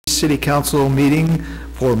City Council meeting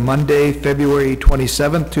for Monday, February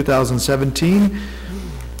 27th, 2017.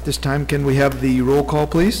 This time, can we have the roll call,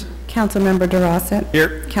 please? Councilmember Durossette.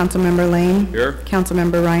 Here. Councilmember Lane. Here.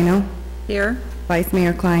 Councilmember Ryno. Here. Vice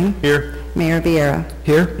Mayor Kline. Here. Mayor Vierra.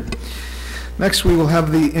 Here. Next, we will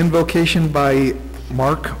have the invocation by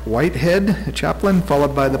Mark Whitehead, chaplain,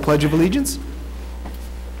 followed by the Pledge of Allegiance.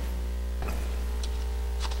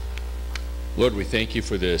 Lord, we thank you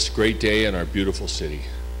for this great day in our beautiful city.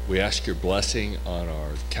 We ask your blessing on our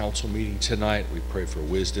council meeting tonight. We pray for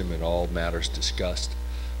wisdom in all matters discussed.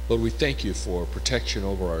 Lord, we thank you for protection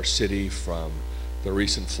over our city from the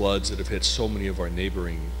recent floods that have hit so many of our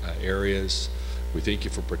neighboring areas. We thank you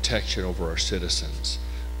for protection over our citizens.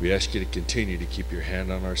 We ask you to continue to keep your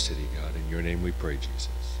hand on our city, God. In your name we pray, Jesus.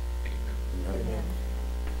 Amen. Amen.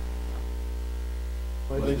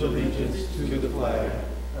 Pledge allegiance to the flag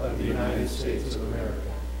of the United States of America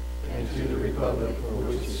and to the republic for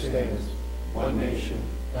which it stands, one nation,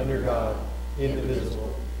 under God,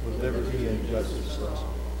 indivisible, with liberty and justice for all.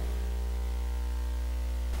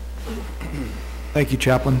 Thank you,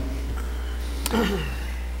 Chaplain.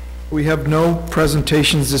 We have no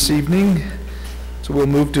presentations this evening, so we'll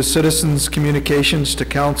move to citizens' communications to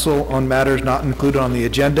council on matters not included on the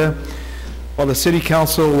agenda. While the City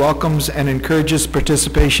Council welcomes and encourages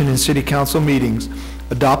participation in City Council meetings,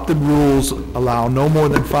 adopted rules allow no more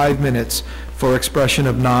than 5 minutes for expression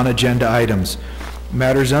of non-agenda items.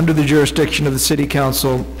 Matters under the jurisdiction of the City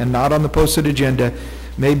Council and not on the posted agenda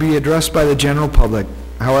may be addressed by the general public.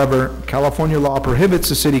 However, California law prohibits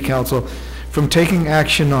the City Council from taking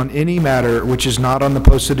action on any matter which is not on the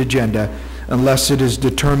posted agenda unless it is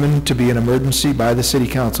determined to be an emergency by the City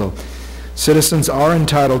Council. Citizens are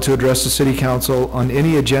entitled to address the City Council on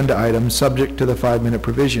any agenda item subject to the 5-minute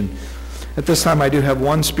provision. At this time, I do have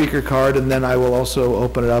one speaker card, and then I will also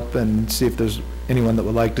open it up and see if there's anyone that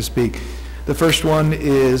would like to speak. The first one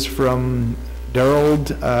is from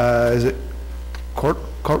Darold, is it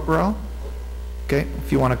Corporal? Okay,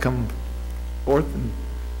 if you want to come forth.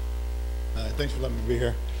 Thanks for letting me be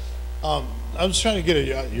here. I'm just trying to get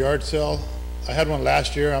a yard sale. I had one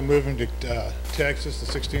last year. I'm moving to Texas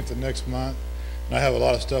the 16th of next month, and I have a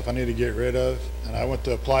lot of stuff I need to get rid of, and I went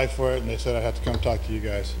to apply for it, and they said I'd have to come talk to you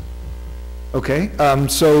guys. Okay,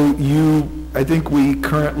 so I think we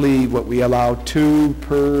currently, we allow 2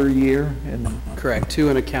 per year? Correct, 2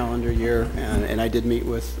 in a calendar year, and I did meet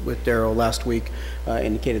with Darryl last week,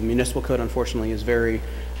 indicated the municipal code unfortunately is very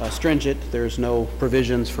stringent. There's no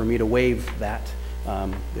provisions for me to waive that.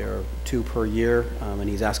 There are 2 per year, and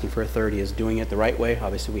he's asking for a third. He is doing it the right way.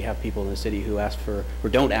 Obviously, we have people in the city who ask for, or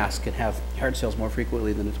don't ask, and have yard sales more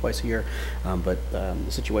frequently than twice a year. But the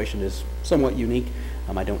situation is somewhat unique.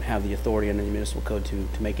 I don't have the authority under the municipal code to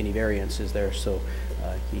make any variances there, so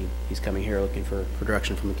he's coming here looking for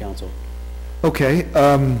direction from the council. Okay,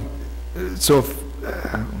 so if,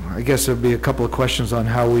 I guess there'd be a couple of questions on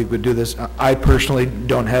how we would do this. I personally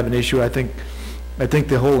don't have an issue. I think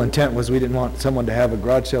the whole intent was we didn't want someone to have a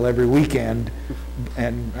garage sale every weekend,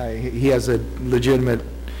 and he has a legitimate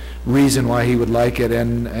reason why he would like it,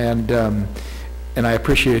 and I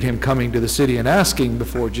appreciate him coming to the city and asking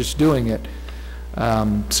before just doing it.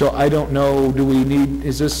 So I don't know,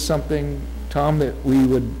 is this something, Tom, that we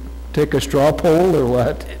would take a straw poll or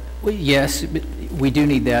what? Well, yes, we do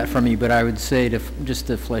need that from you, but I would say just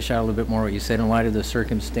to flesh out a little bit more what you said, in light of the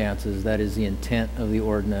circumstances, that is the intent of the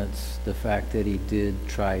ordinance, the fact that he did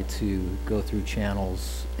try to go through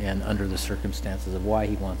channels, and under the circumstances of why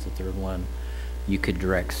he wants a third one, you could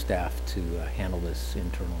direct staff to handle this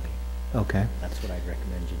internally. Okay. That's what I'd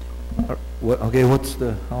recommend you do. Okay,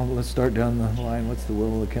 let's start down the line. What's the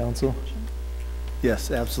will of the council?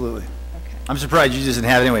 Yes, absolutely. Okay. I'm surprised you just didn't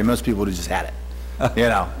have it anyway. Most people would have just had it. You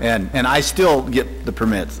know, and I still get the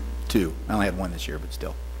permits too. I only had 1 this year, but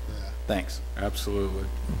still. Yeah. Thanks. Absolutely.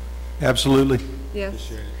 Absolutely.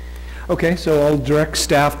 Yes. Okay, so I'll direct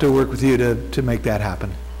staff to work with you to make that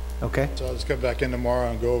happen. Okay. So I'll just come back in tomorrow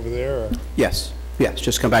and go over there? Or? Yes.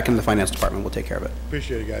 Just come back into the finance department. We'll take care of it.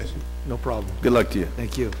 Appreciate it, guys. No problem. Good luck to you.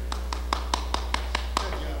 Thank you.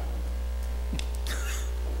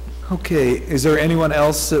 Okay, is there anyone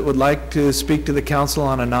else that would like to speak to the council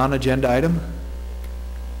on a non-agenda item?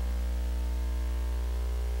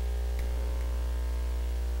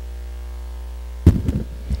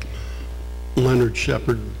 Leonard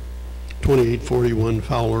Shepard, 2841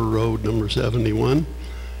 Fowler Road, number 71,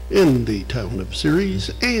 in the town of Ceres.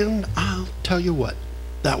 And I'll tell you what,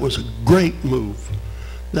 that was a great move.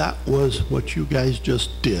 That was what you guys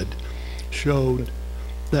just did. Showed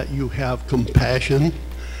that you have compassion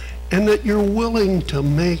and that you're willing to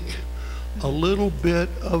make a little bit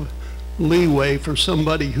of leeway for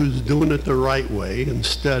somebody who's doing it the right way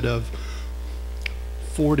instead of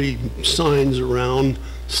 40 signs around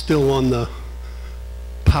still on the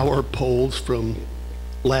power poles from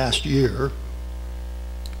last year.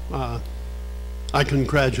 I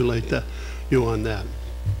congratulate you on that.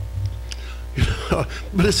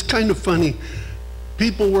 But it's kind of funny.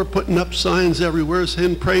 People were putting up signs everywhere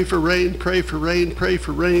saying, pray for rain, pray for rain, pray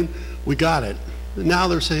for rain. We got it. And now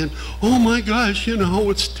they're saying, oh my gosh, you know,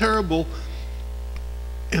 it's terrible.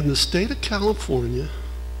 And the state of California,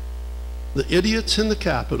 the idiots in the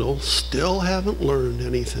Capitol still haven't learned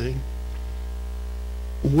anything.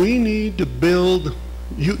 We need to build,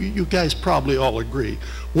 you guys probably all agree,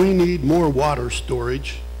 we need more water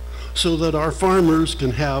storage so that our farmers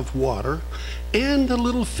can have water and the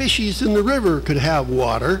little fishies in the river could have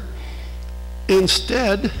water.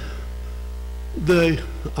 Instead,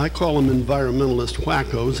 I call them environmentalist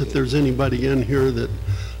wackos, if there's anybody in here that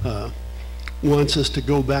wants us to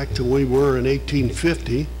go back to where we were in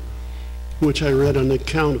 1850, which I read an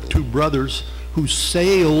account of two brothers who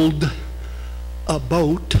sailed a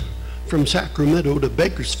boat from Sacramento to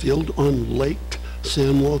Bakersfield on Lake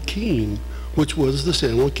San Joaquin, which was the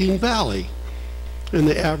San Joaquin Valley. And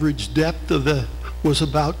the average depth of was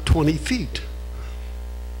about 20 feet.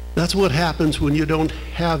 That's what happens when you don't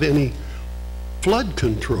have any flood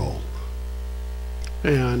control.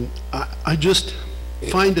 And I just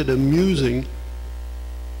find it amusing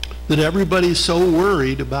that everybody's so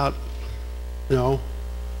worried about, you know,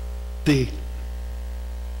 the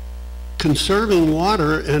conserving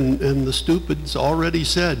water, and the stupids already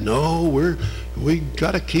said, no, we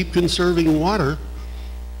got to keep conserving water.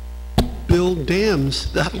 Build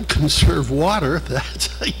dams, that'll conserve water. That's,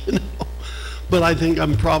 you know. But I think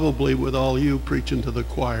I'm probably with all you preaching to the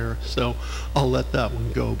choir, so I'll let that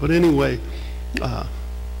one go. But anyway,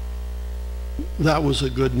 that was a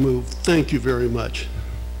good move. Thank you very much.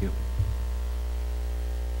 Yep. Is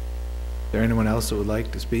there anyone else that would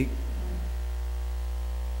like to speak?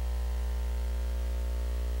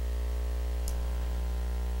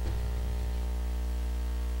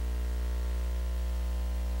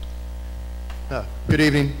 Good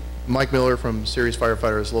evening. Mike Miller from Series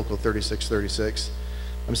Firefighters Local 3636.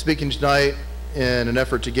 I'm speaking tonight in an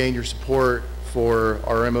effort to gain your support for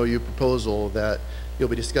our MOU proposal that you'll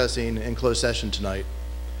be discussing in closed session tonight.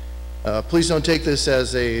 Please don't take this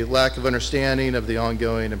as a lack of understanding of the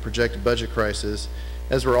ongoing and projected budget crisis,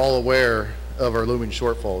 as we're all aware of our looming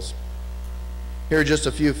shortfalls. Here are just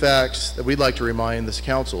a few facts that we'd like to remind this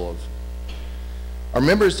council of. Our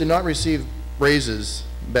members did not receive raises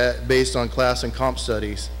based on class and comp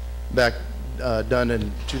studies done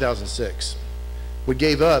in 2006. We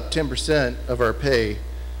gave up 10% of our pay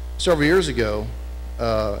several years ago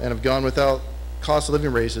and have gone without cost of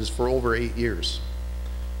living raises for over 8 years.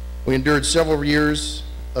 We endured several years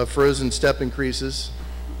of frozen step increases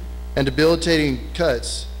and debilitating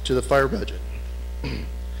cuts to the fire budget.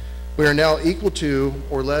 We are now equal to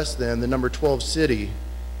or less than the number 12 city,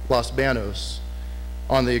 Los Banos,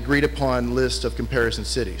 on the agreed upon list of comparison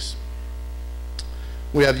cities.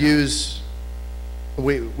 We used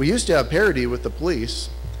to have parity with the police,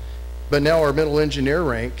 but now our middle engineer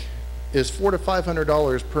rank is $400 to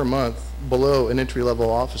 $500 per month below an entry-level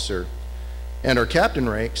officer, and our captain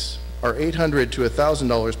ranks are $800 to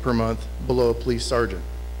 $1,000 per month below a police sergeant.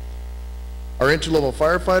 Our entry-level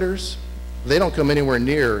firefighters, they don't come anywhere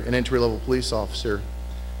near an entry-level police officer,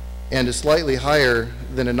 and is slightly higher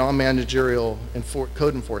than a non-managerial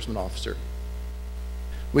code enforcement officer.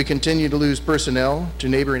 We continue to lose personnel to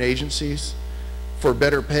neighboring agencies for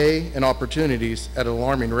better pay and opportunities at an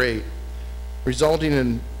alarming rate, resulting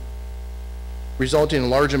in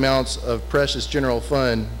large amounts of precious general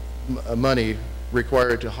fund money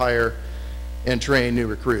required to hire and train new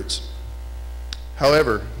recruits.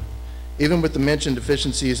 However, even with the mentioned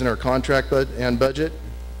deficiencies in our contract and budget,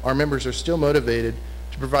 our members are still motivated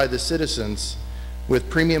to provide the citizens with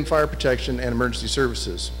premium fire protection and emergency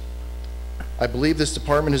services. I believe this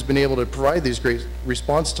department has been able to provide these great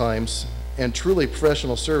response times and truly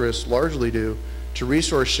professional service largely due to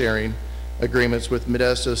resource sharing agreements with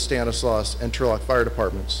Modesto, Stanislaus, and Turlock fire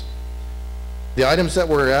departments. The items that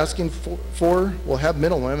we're asking for will have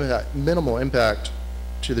minimal impact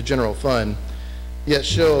to the general fund, yet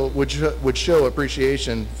would show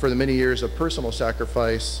appreciation for the many years of personal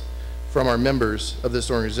sacrifice from our members of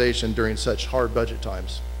this organization during such hard budget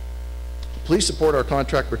times. Please support our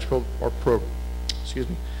contract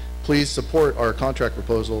Please support our contract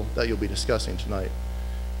proposal that you'll be discussing tonight.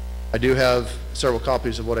 I do have several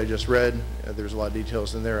copies of what I just read. There's a lot of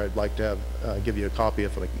details in there. I'd like to give you a copy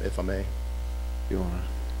if I may. You want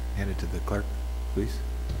to hand it to the clerk, please?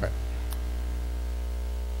 All right.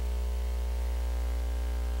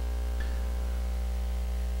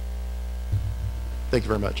 Thank you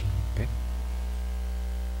very much. Okay. Is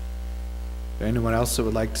there anyone else that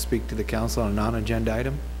would like to speak to the council on a non-agenda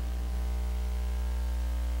item?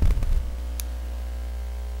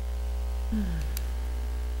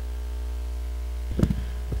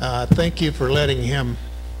 Thank you for letting him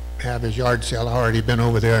have his yard sale. I've already been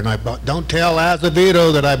over there and I bought, don't tell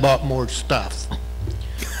Azevedo that I bought more stuff.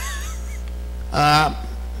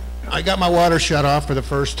 I got my water shut off for the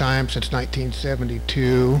first time since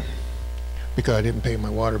 1972 because I didn't pay my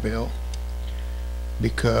water bill,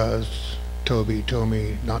 because Toby told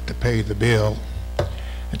me not to pay the bill,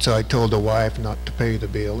 and so I told the wife not to pay the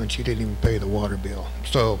bill, and she didn't even pay the water bill.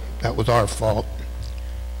 So that was our fault,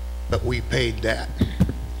 but we paid that,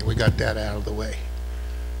 and we got that out of the way.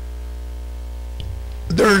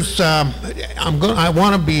 There's, I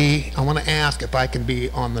want to ask if I can be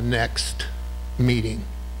on the next meeting,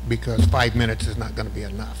 because 5 minutes is not going to be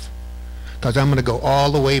enough. Because I'm going to go all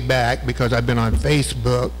the way back, because I've been on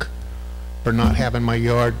Facebook for not having my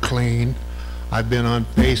yard clean. I've been on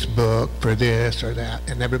Facebook for this or that,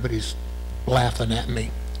 and everybody's laughing at me.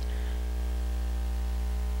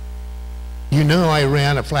 You know, I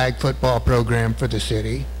ran a flag football program for the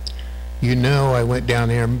city. You know, I went down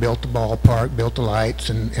there and built the ballpark, built the lights,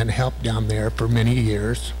 and helped down there for many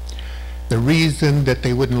years. The reason that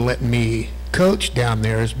they wouldn't let me coach down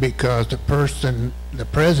there is because the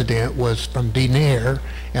president was from Denair,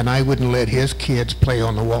 and I wouldn't let his kids play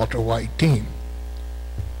on the Walter White team.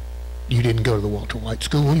 You didn't go to the Walter White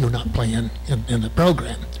school, you're not playing in the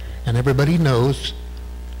program. And everybody knows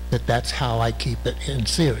that that's how I keep it in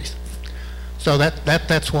series. So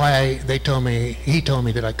that's why he told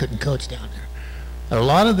me that I couldn't coach down there. A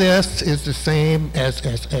lot of this is the same as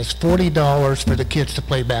 $40 for the kids to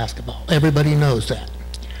play basketball. Everybody knows that.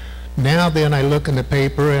 Now then, I look in the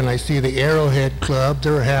paper and I see the Arrowhead Club,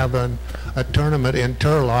 they're having a tournament in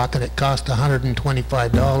Turlock, and it costs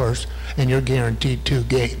 $125, and you're guaranteed 2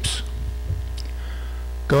 games.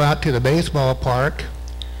 Go out to the baseball park,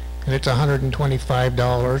 and it's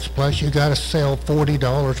 $125, plus you got to sell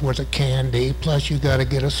 $40 worth of candy, plus you got to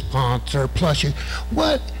get a sponsor, plus you,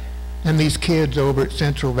 what? And these kids over at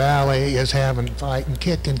Central Valley is having fighting,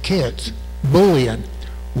 kicking kids, bullying.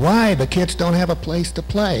 Why? The kids don't have a place to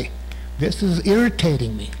play. This is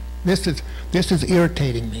irritating me. This is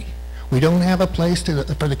irritating me. We don't have a place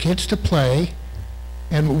for the kids to play,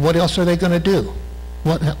 and what else are they going to do?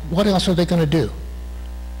 What else are they going to do?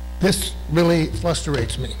 This really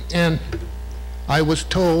frustrates me. And I was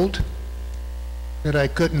told that I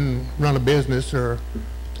couldn't run a business,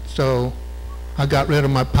 so I got rid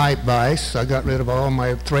of my pipe vise, I got rid of all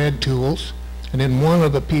my thread tools, and then one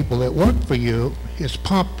of the people that worked for you, his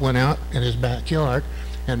pump went out in his backyard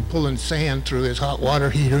and pulling sand through his hot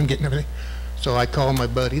water heater and getting everything. So I called my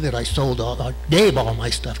buddy that I gave all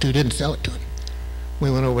my stuff to, didn't sell it to him.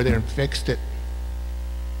 We went over there and fixed it.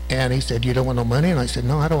 And he said, "You don't want no money?" And I said,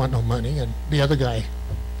 "No, I don't want no money." And the other guy,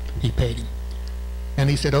 he paid him. And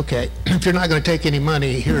he said, "Okay, if you're not going to take any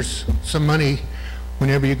money, here's some money.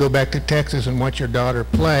 Whenever you go back to Texas and watch your daughter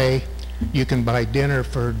play, you can buy dinner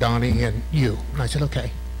for Donnie and you." And I said,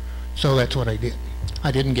 "Okay." So that's what I did.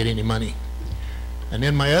 I didn't get any money. And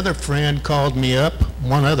then my other friend called me up,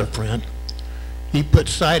 one other friend. He put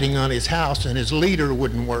siding on his house and his leader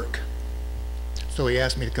wouldn't work. So he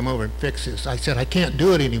asked me to come over and fix this. I said, "I can't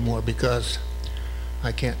do it anymore because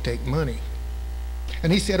I can't take money."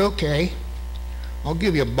 And he said, "Okay, I'll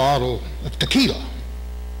give you a bottle of tequila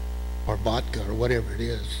or vodka or whatever it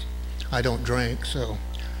is. I don't drink," so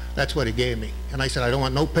that's what he gave me. And I said, "I don't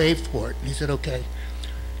want no pay for it." And he said, "Okay,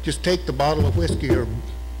 just take the bottle of whiskey or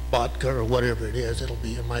vodka or whatever it is. It'll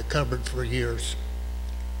be in my cupboard for years."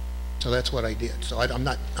 So that's what I did. So I'm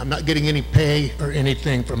not getting any pay or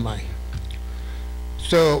anything from my.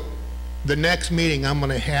 So the next meeting, I'm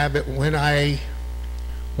going to have it when I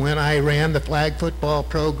ran the flag football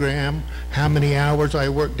program, how many hours I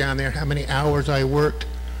worked down there, how many hours I worked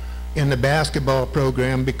in the basketball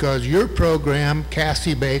program, because your program,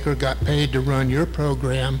 Cassie Baker got paid to run your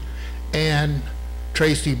program, and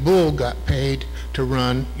Tracy Bull got paid to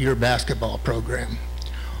run your basketball program.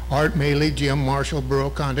 Art Maley, Jim Marshall, Burl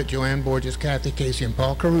Condit, Joanne Borges, Kathy Casey, and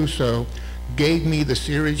Paul Caruso gave me the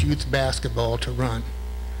Series Youth Basketball to run.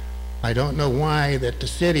 I don't know why that the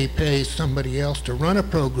city pays somebody else to run a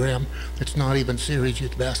program that's not even Series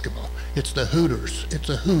Youth Basketball. It's the Hooters, it's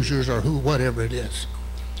the Hoosiers, or whatever it is.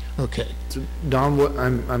 Okay. So Don,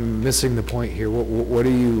 I'm missing the point here. What are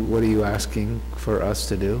you asking for us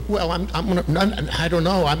to do? Well, I don't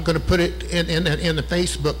know. I'm gonna put it in the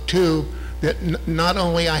Facebook too, that not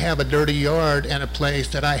only I have a dirty yard and a place,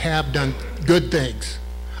 that I have done good things.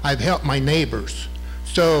 I've helped my neighbors.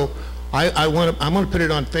 So I'm going to put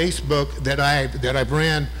it on Facebook that I've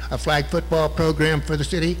ran a flag football program for the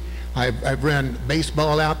city. I've run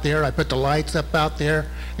baseball out there. I put the lights up out there,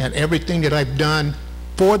 and everything that I've done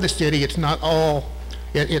for the city. It's not all.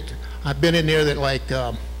 I've been in there that like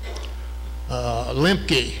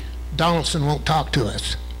Lemke, Donaldson won't talk to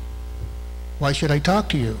us. Why should I talk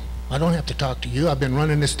to you? I don't have to talk to you. I've been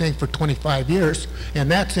running this thing for 25 years, and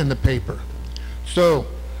that's in the paper. So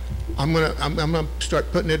I'm gonna start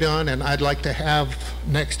putting it on, and I'd like to have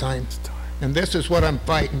next time. And this is what I'm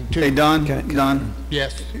fighting too. Hey, Don, Don,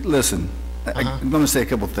 Yes. listen, I'm going to say a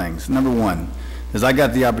couple things. Number one is I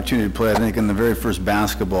got the opportunity to play, I think, in the very first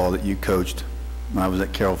basketball that you coached when I was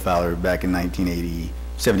at Carroll Fowler back in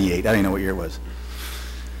 1978. I don't even know what year it was.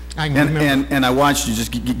 I remember. And I watched you,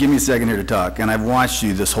 just give me a second here to talk, and I've watched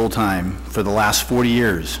you this whole time for the last 40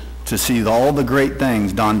 years to see all the great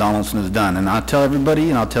things Don Donaldson has done. And I'll tell everybody,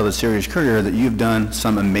 and I'll tell the Sirius Courier, that you've done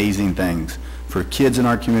some amazing things for kids in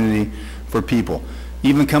our community, for people.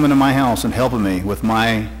 Even coming to my house and helping me with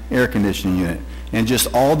my air conditioning unit, and just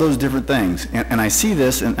all those different things. And I see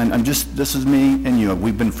this, and I'm just, this is me and you.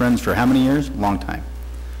 We've been friends for how many years? Long time,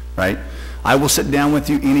 right? I will sit down with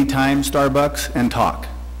you anytime, Starbucks, and talk.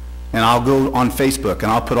 And I'll go on Facebook,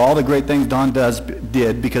 and I'll put all the great things Don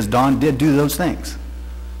did, because Don did do those things.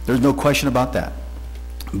 There's no question about that.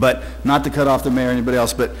 But not to cut off the mayor or anybody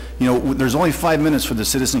else, but you know, there's only 5 minutes for the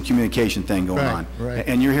citizen communication thing going on. Right.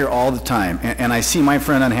 And you're here all the time. And I see my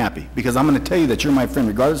friend unhappy, because I'm going to tell you that you're my friend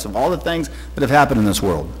regardless of all the things that have happened in this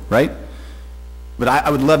world, right? But I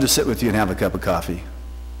would love to sit with you and have a cup of coffee.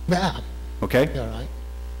 Yeah. Okay? All right.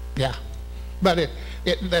 Yeah. But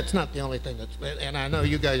that's not the only thing and I know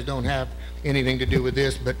you guys don't have anything to do with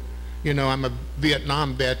this, but you know, I'm a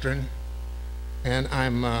Vietnam veteran, and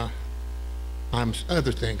I'm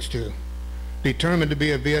other things too. Determined to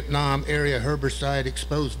be a Vietnam area herbicide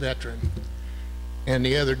exposed veteran. And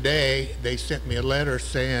the other day they sent me a letter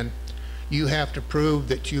saying, you have to prove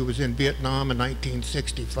that you was in Vietnam in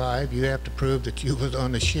 1965. You have to prove that you was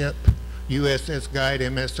on the ship USS Guide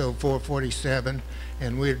MSO 447,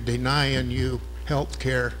 and we're denying you health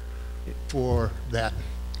care for that.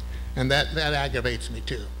 And that aggravates me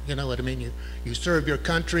too. You know what I mean? You serve your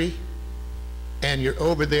country, and you're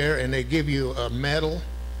over there, and they give you a medal,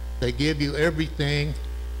 they give you everything,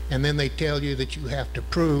 and then they tell you that you have to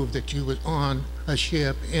prove that you was on a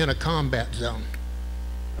ship in a combat zone.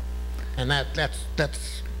 And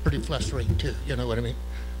that's pretty frustrating too, you know what I mean?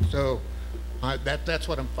 So that's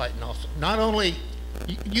what I'm fighting also. Not only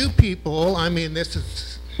you people, I mean, this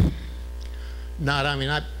is not, I mean,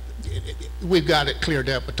 we've got it cleared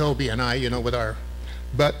up with Toby and I, you know, with our,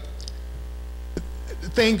 but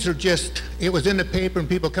things are just, it was in the paper, and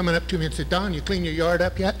people coming up to me and said, Don, you clean your yard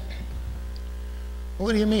up yet?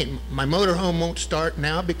 What do you mean? My motorhome won't start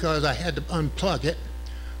now because I had to unplug it,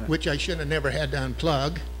 which I shouldn't have never had to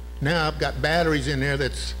unplug. Now I've got batteries in there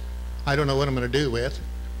that's, I don't know what I'm going to do with.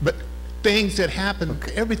 But things that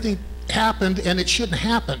happened, everything happened, and it shouldn't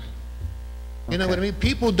happen. You know what I mean?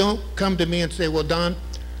 People don't come to me and say, well, Don,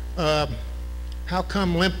 how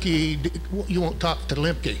come Lemke, you won't talk to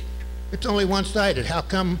Lemke? It's only one-sided. How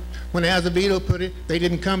come when Azevedo put it, they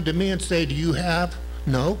didn't come to me and say, do you have?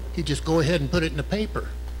 No, he just go ahead and put it in the paper.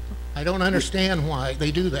 I don't understand why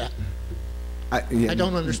they do that. I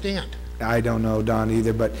don't understand. I don't know, Don,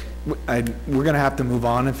 either, but we're going to have to move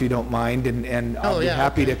on if you don't mind, and I'll be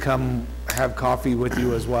happy to come have coffee with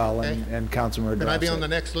you as well, and Councilmember Durossette. Can I be on the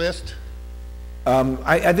next list?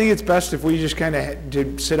 I think it's best if we just kind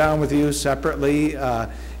of sit down with you separately,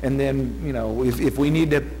 and then, you know, if we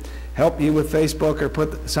need to help you with Facebook or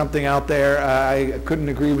put something out there, I couldn't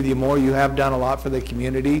agree with you more. You have done a lot for the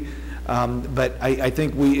community, but I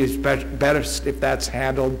think it's better if that's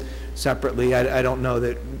handled separately. I don't know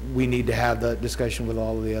that we need to have the discussion with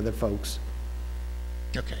all of the other folks.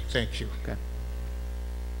 Okay, thank you. Okay.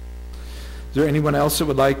 Is there anyone else that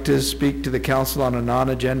would like to speak to the council on a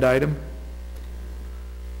non-agenda item?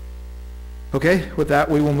 Okay, with that,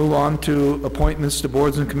 we will move on to appointments to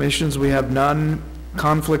boards and commissions. We have none.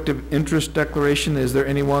 Conflict of interest declaration. Is there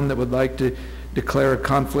anyone that would like to declare a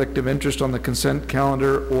conflict of interest on the consent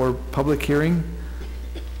calendar or public hearing?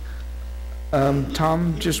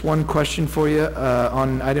 Tom, just one question for you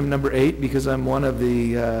on item number 8, because I'm one of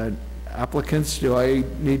the applicants. Do I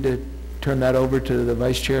need to turn that over to the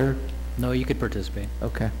vice chair? No, you could participate.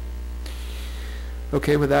 Okay.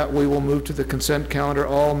 Okay, with that, we will move to the consent calendar.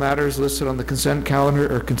 All matters listed on the consent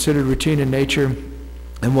calendar are considered routine in nature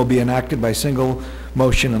and will be enacted by single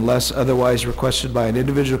motion unless otherwise requested by an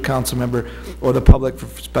individual council member or the public for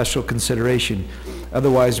special consideration.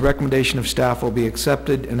 Otherwise, recommendation of staff will be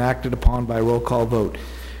accepted and acted upon by roll call vote.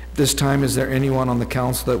 This time, is there anyone on the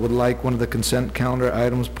council that would like one of the consent calendar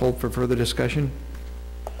items pulled for further discussion?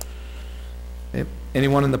 Okay.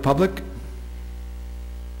 Anyone in the public?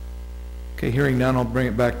 Okay, hearing none, I'll bring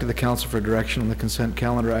it back to the council for direction on the consent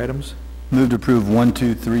calendar items. Move to approve 1,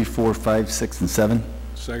 2, 3, 4, 5, 6, and 7.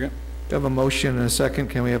 Second. We have a motion and a second.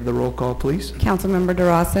 Can we have the roll call, please? Councilmember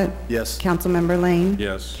Durossette. Yes. Councilmember Lane.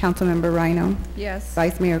 Yes. Councilmember Ryno. Yes.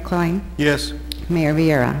 Vice Mayor Kline. Yes. Mayor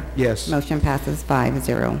Vierra. Yes. Motion passes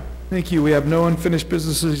 5-0. Thank you. We have no unfinished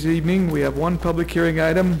business this evening. We have one public hearing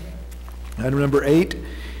item. Item number 8,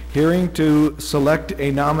 hearing to select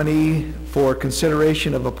a nominee for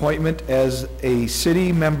consideration of appointment as a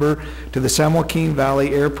city member to the San Joaquin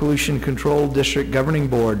Valley Air Pollution Control District Governing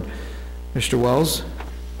Board. Mr. Wells?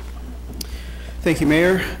 Thank you,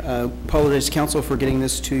 Mayor. Apologize, Council, for getting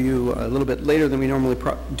this to you a little bit later than we normally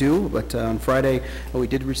do, but on Friday we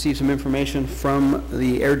did receive some information from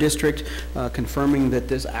the Air District confirming that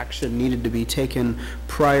this action needed to be taken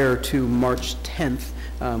prior to March 10th,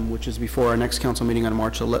 which is before our next council meeting on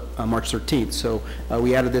March 13th. So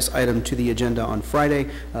we added this item to the agenda on Friday,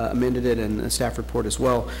 amended it, and a staff report as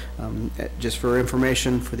well. Just for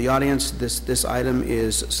information for the audience, this item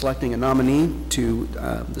is selecting a nominee to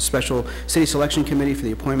the Special City Selection Committee for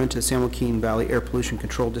the appointment to the San Joaquin Valley Air Pollution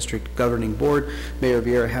Control District Governing Board. Mayor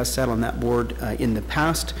Vierra has sat on that board in the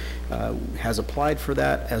past, has applied for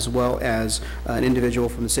that, as well as an individual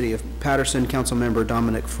from the city of Patterson, Councilmember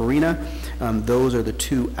Dominic Farina. Those are the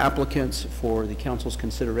two applicants for the council's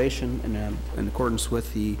consideration, and in accordance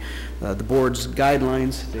with the board's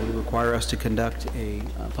guidelines, they require us to conduct a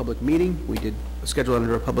public meeting. We did schedule it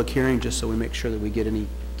under a public hearing just so we make sure that we get any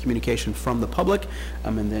communication from the public,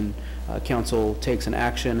 and then council takes an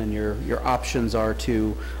action, and your options are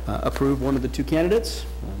to approve one of the two candidates,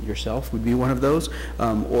 yourself would be one of those,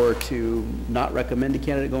 or to not recommend a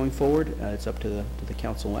candidate going forward. It's up to the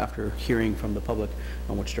council after hearing from the public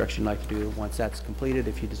on which direction you'd like to do. Once that's completed,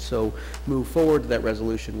 if you so move forward, that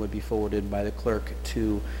resolution would be forwarded by the clerk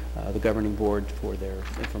to the governing board for their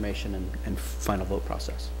information and final vote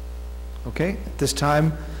process. Okay, at this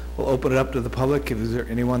time, we'll open it up to the public. Is there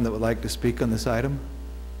anyone that would like to speak on this item?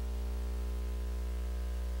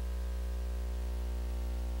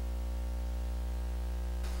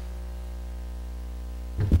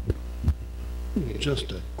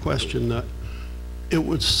 Just a question that it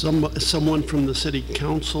was someone from the city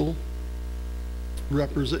council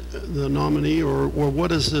represent the nominee, or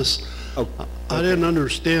what is this? Oh, okay. I didn't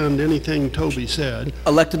understand anything Toby said.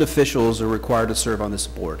 Elected officials are required to serve on this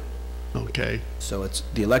board. Okay. So it's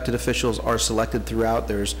the elected officials are selected throughout.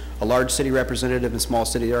 There's a large city representative and small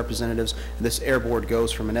city representatives. This air board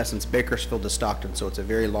goes from, in essence, Bakersfield to Stockton. So it's a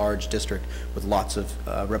very large district with lots of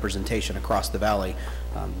representation across the valley.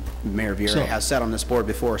 Mayor Vierra has sat on this board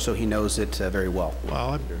before, so he knows it very well.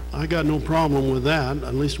 Well, I got no problem with that.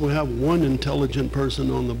 At least we have one intelligent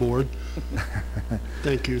person on the board.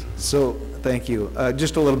 Thank you. So, thank you.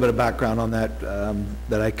 Just a little bit of background on that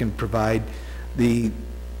that I can provide.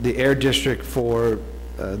 The air district for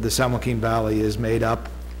the San Joaquin Valley is made up,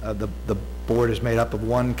 the board is made up of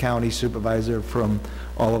one county supervisor from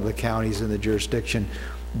all of the counties in the jurisdiction.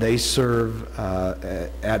 They serve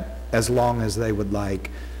at as long as they would like.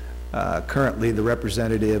 Currently, the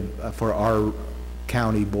representative for our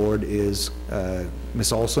county board is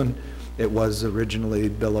Ms. Olson. It was originally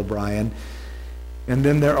Bill O'Brien. And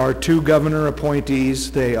then there are two governor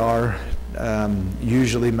appointees. They are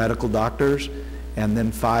usually medical doctors, and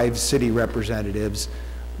then 5 city representatives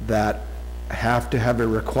that have to have a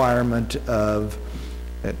requirement of,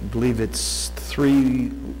 I believe it's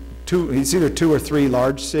it's either 2 or 3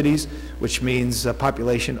 large cities, which means a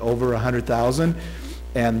population over 100,000,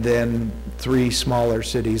 and then 3 smaller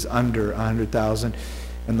cities under 100,000.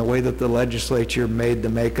 And the way that the legislature made the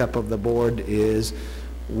makeup of the board is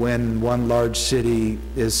when one large city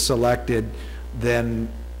is selected, then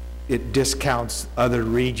it discounts other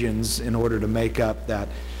regions in order to make up that.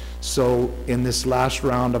 So in this last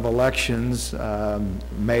round of elections,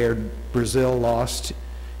 Mayor Brazil lost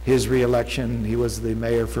his re-election. He was the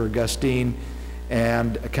mayor for Augustine,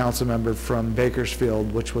 and a council member from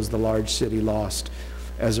Bakersfield, which was the large city, lost.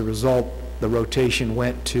 As a result, the rotation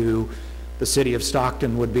went to the city of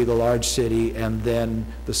Stockton would be the large city, and then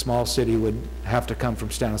the small city would have to come from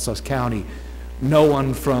Stanislaus County. No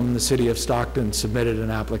one from the city of Stockton submitted an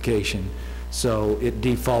application, so it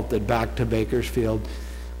defaulted back to Bakersfield.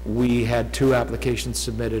 We had 2 applications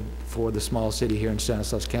submitted for the small city here in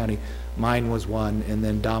Stanislaus County. Mine was one, and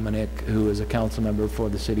then Dominic, who is a council member for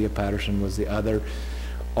the city of Patterson, was the other.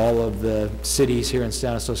 All of the cities here in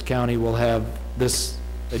Stanislaus County will have this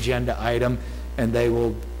agenda item, and they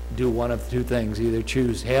will do one of two things, either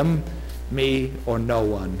choose him, me, or no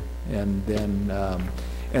one. And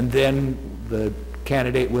then the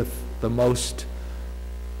candidate with the most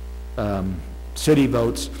city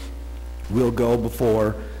votes will go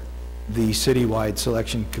before the citywide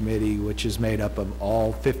selection committee, which is made up of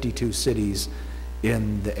all 52 cities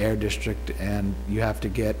in the air district, and you have to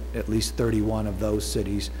get at least 31 of those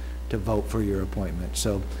cities to vote for your appointment.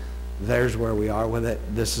 So there's where we are with it.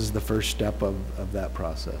 This is the first step of that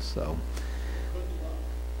process, so.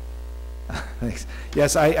 Thanks.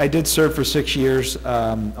 Yes, I did serve for 6 years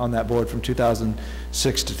on that board from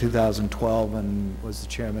 2006 to 2012 and was the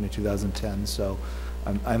chairman in 2010, so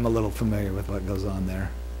I'm a little familiar with what goes on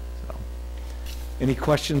there. So, any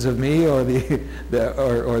questions of me or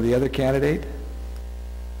the other candidate?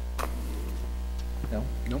 No?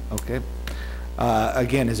 Nope. Okay.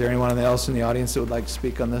 Again, is there anyone else in the audience that would like to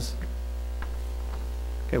speak on this?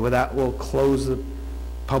 Okay, with that, we'll close the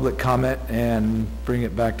public comment and bring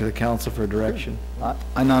it back to the council for direction.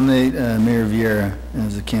 I nominate Mayor Vierra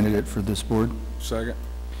as a candidate for this board. Second.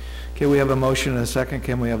 Okay, we have a motion and a second.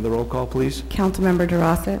 Can we have the roll call, please? Councilmember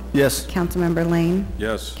Durossette. Yes. Councilmember Lane.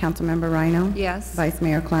 Yes. Councilmember Ryno. Yes. Vice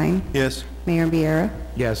Mayor Kline. Yes. Mayor Vierra.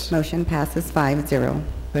 Yes. Motion passes 5-0.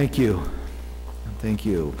 Thank you. Thank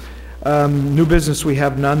you. New business, we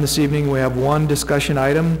have none this evening. We have one discussion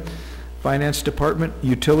item. Finance Department,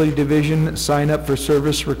 Utility Division, sign up for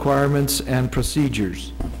service requirements and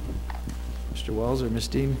procedures. Mr. Wells or Ms.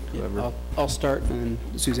 Dean? Whoever. I'll start, and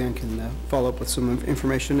Suzanne can follow up with some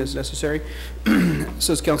information as necessary.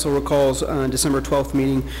 So as council recalls, December 12th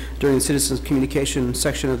meeting, during the citizens communication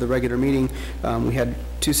section of the regular meeting, we had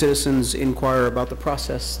 2 citizens inquire about the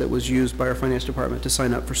process that was used by our finance department to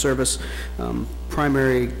sign up for service.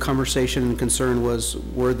 Primary conversation and concern was,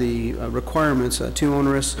 were the requirements too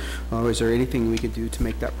onerous, or is there anything we could do to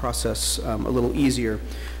make that process a little easier?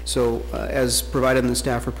 So as provided in the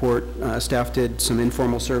staff report, staff did some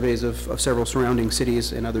informal surveys of several surrounding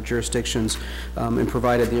cities and other jurisdictions and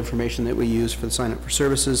provided the information that we use for the sign up for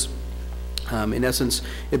services. In essence,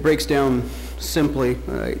 it breaks down simply,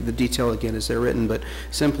 the detail again is there written, but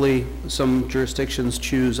simply some jurisdictions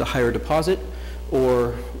choose a higher deposit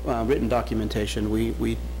or written documentation.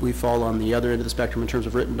 We fall on the other end of the spectrum in terms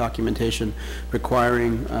of written documentation,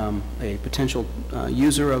 requiring a potential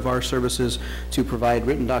user of our services to provide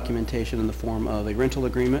written documentation in the form of a rental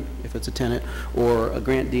agreement, if it's a tenant, or a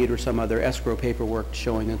grant deed or some other escrow paperwork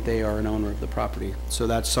showing that they are an owner of the property. So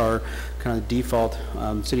that's our kind of default.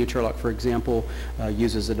 City of Turlock, for example,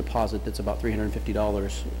 uses a deposit that's about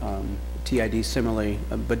 $350. TID similarly,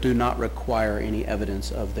 but do not require any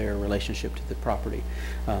evidence of their relationship to the property.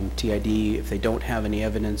 TID, if they don't have any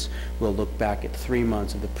evidence, will look back at 3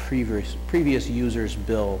 months of the previous user's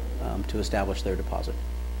bill to establish their deposit.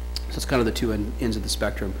 So it's kind of the two ends of the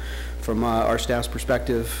spectrum. From our staff's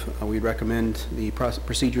perspective, we'd recommend the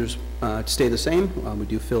procedures to stay the same. We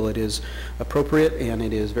do feel it is appropriate and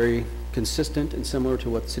it is very consistent and similar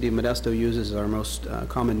to what the City of Modesto uses as our most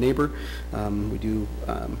common neighbor. We do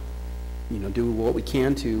do what we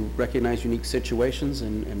can to recognize unique situations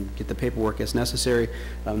and get the paperwork as necessary.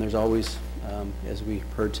 There's always, as we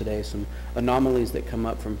heard today, some anomalies that come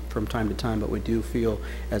up from time to time, but we do feel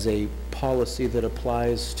as a policy that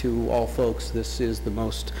applies to all folks, this is the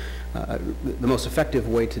most effective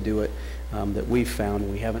way to do it that we've found.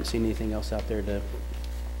 We haven't seen anything else out there.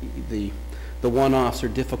 The one-offs are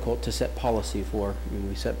difficult to set policy for. I mean,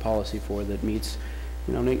 we set policy for that meets,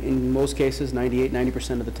 in most cases,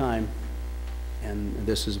 90% of the time. And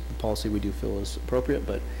this is a policy we do feel is appropriate,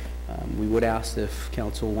 but we would ask if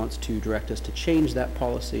council wants to direct us to change that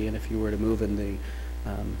policy, and if you were to move in the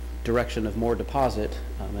direction of more deposit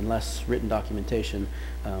and less written documentation,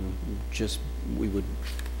 we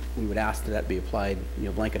would ask that be applied,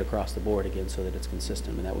 blanket across the board again, so that it's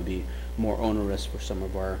consistent, and that would be more onerous for some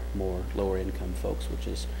of our more lower income folks, which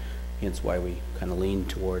is hence why we kind of lean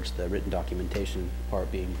towards the written documentation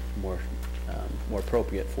part being more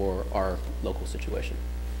appropriate for our local situation.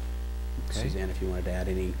 Okay. Suzanne, if you wanted to add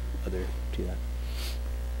any other to that.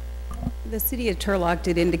 The City of Turlock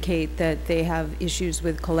did indicate that they have issues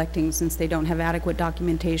with collecting since they don't have adequate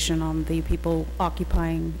documentation on the people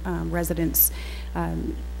occupying residence.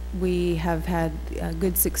 We have had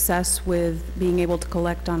good success with being able to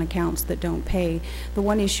collect on accounts that don't pay. The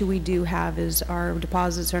one issue we do have is our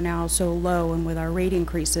deposits are now so low, and with our rate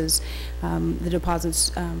increases, the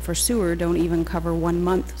deposits for sewer don't even cover 1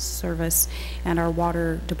 month's service, and our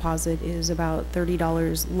water deposit is about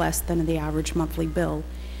 $30 less than the average monthly bill.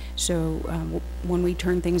 So when we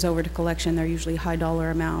turn things over to collection, they're usually high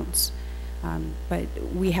dollar amounts. But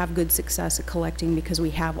we have good success at collecting because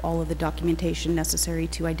we have all of the documentation necessary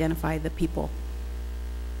to identify the people.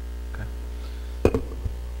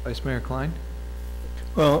 Vice Mayor Kline?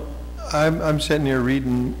 Well, I'm sitting here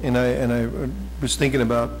reading, and I was thinking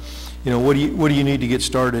about, you know, what do you need to get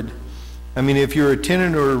started? I mean, if you're a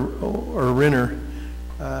tenant or a renter,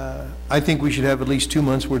 I think we should have at least 2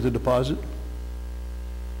 months worth of deposit,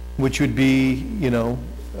 which would be, you know,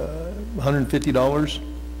 $150.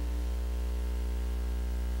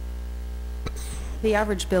 The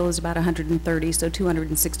average bill is about $130, so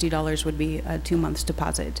 $260 would be a 2 months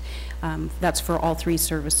deposit. That's for all three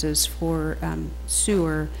services. For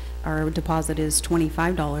sewer, our deposit is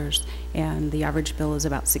 $25, and the average bill is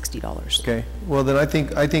about $60. Okay, well then I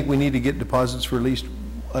think we need to get deposits for at least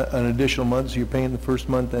an additional month, so you're paying the first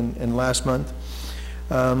month and last month.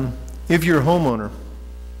 If you're a homeowner,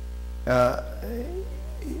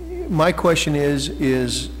 my question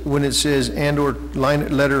is when it says and/or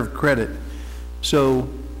letter of credit. So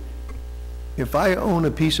if I own a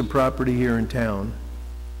piece of property here in town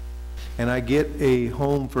and I get a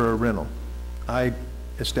home for a rental, I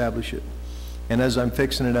establish it. And as I'm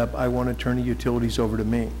fixing it up, I want to turn the utilities over to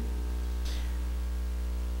me.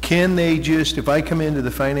 Can they just, if I come into the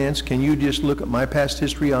finance, can you just look at my past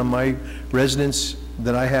history on my residence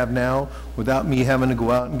that I have now without me having to go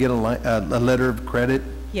out and get a letter of credit?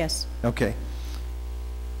 Yes. Okay.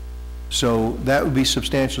 So that would be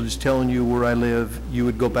substantial, just telling you where I live. You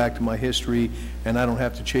would go back to my history, and I don't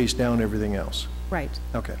have to chase down everything else. Right.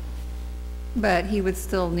 Okay. But he would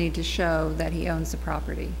still need to show that he owns the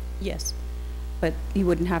property. Yes. But you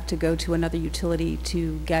wouldn't have to go to another utility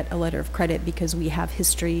to get a letter of credit because we have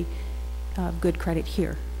history of good credit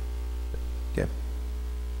here. Okay.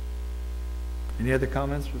 Any other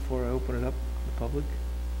comments before I open it up to the public?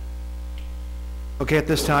 Okay, at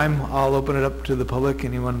this time, I'll open it up to the public.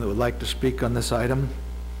 Anyone that would like to speak on this item?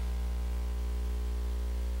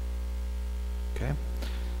 Okay.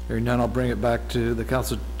 Hearing none, I'll bring it back to the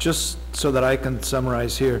council just so that I can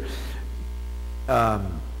summarize here.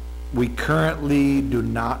 We currently do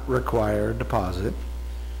not require a deposit.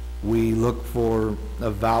 We look for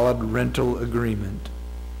a valid rental agreement,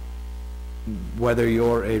 whether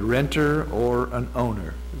you're a renter or an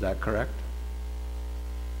owner. Is that correct?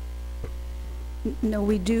 No,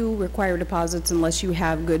 we do require deposits unless you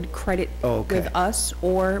have good credit with us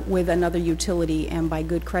or with another utility. And by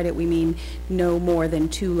good credit, we mean no more than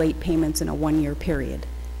 2 late payments in a 1-year period.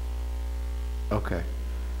 Okay.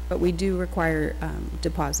 But we do require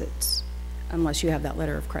deposits unless you have that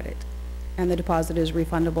letter of credit. And the deposit is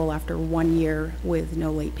refundable after 1 year with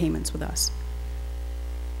no late payments with us.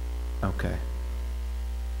 Okay.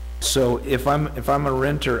 So if I'm a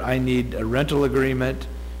renter, I need a rental agreement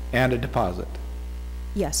and a deposit.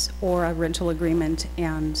 Yes, or a rental agreement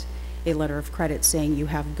and a letter of credit saying you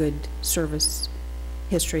have good service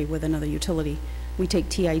history with another utility. We take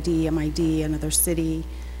TID, MID, another city,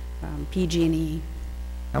 PG&E.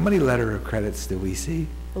 How many letter of credits do we see?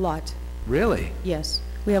 A lot. Really? Yes.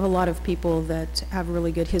 We have a lot of people that have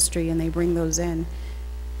really good history and they bring those in.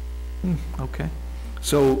 Okay.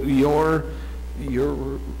 So your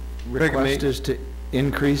request is to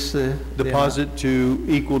increase the Deposit to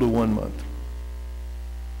equal to 1 month.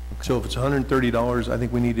 Okay. So if it's $130, I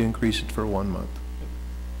think we need to increase it for 1 month.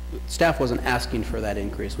 Staff wasn't asking for that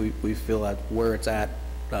increase. We feel that where it's at,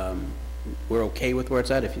 we're okay with where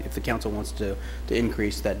it's at. If the council wants to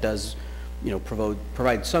increase, that does, you know,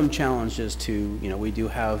 provide some challenges to, you know, we do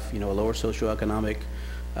have, you know, a lower socioeconomic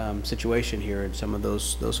situation here, and some of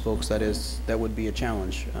those folks, that would be a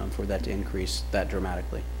challenge for that to increase that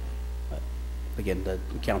dramatically. But again, the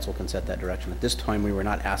council can set that direction. At this time, we were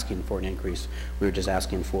not asking for an increase. We were just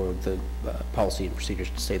asking for the policy and procedures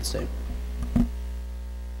to stay the same.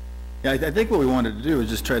 Yeah, I think what we wanted to do is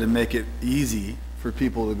just try to make it easy for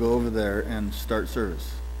people to go over there and start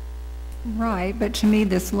service. Right, but to me,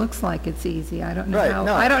 this looks like it's easy. I don't know Right, how,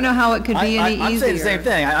 no. I don't know how it could be any easier. I'm saying the same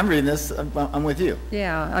thing. I'm reading this, I'm with you.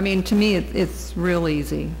 Yeah, I mean, to me, it's real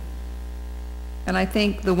easy. And I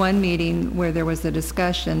think the one meeting where there was a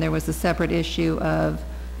discussion, there was a separate issue of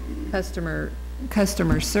customer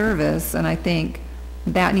service, and I think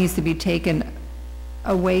that needs to be taken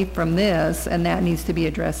away from this, and that needs to be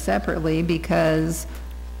addressed separately, because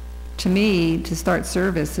to me, to start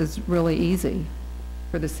service is really easy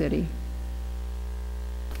for the city.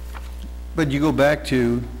 But you go back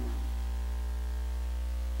to,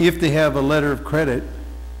 if they have a letter of credit,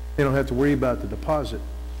 they don't have to worry about the deposit.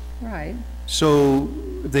 Right. So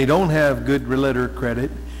if they don't have good letter of credit,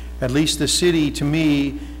 at least the city, to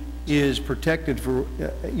me, is protected for,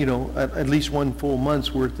 you know, at least 1 full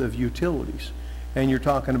month's worth of utilities. and you're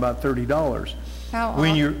talking about $30. How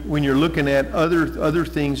When often? when you're looking at other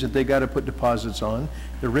things that they got to put deposits on,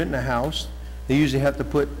 they're renting a house, they usually have to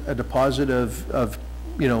put a deposit of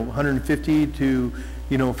you know, 150 to,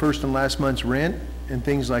 you know, first and last month's rent and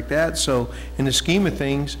things like that. So in the scheme of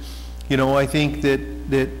things, you know, I think that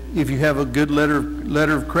if you have a good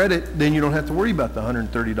letter of credit, then you don't have to worry about the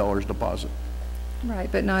 $130 deposit.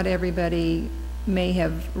 Right, but not everybody may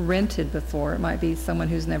have rented before. It might be someone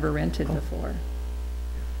who's never rented before.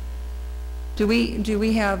 Do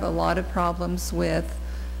we have a lot of problems with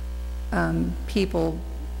people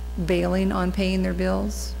bailing on paying their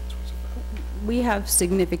bills? We have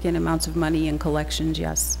significant amounts of money in collections,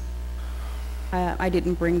 yes. I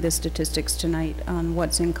didn't bring the statistics tonight on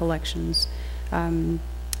what's in collections.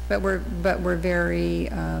 But we're very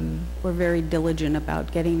we're very diligent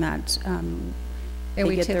about getting that. And they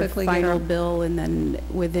we get typically their get final our bill, and then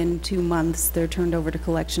within 2 months they're turned over to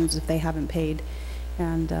collections if they haven't paid,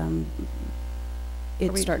 and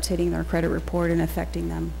it starts hitting their credit report and affecting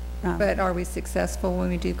them. But are we successful when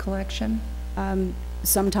we do collection?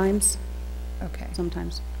 Sometimes. Okay.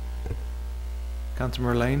 Sometimes.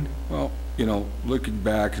 Councilmember Lane? Well, you know, looking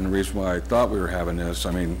back, and the reason why I thought we were having this,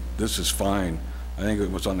 I mean, this is fine. I think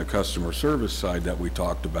it was on the customer service side that we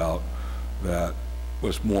talked about that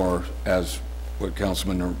was more as what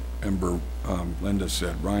Councilman Member Linda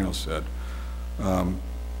said, Ryno said.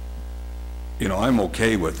 You know, I'm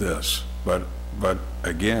okay with this, but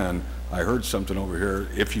again, I heard something over here,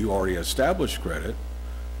 if you already established credit,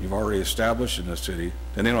 you've already established in the city,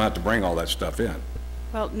 then they don't have to bring all that stuff in.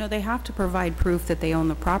 Well, no, they have to provide proof that they own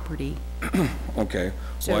the property. Okay,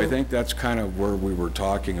 well, I think that's kind of where we were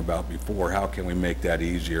talking about before. How can we make that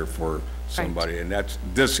easier for somebody? And that's,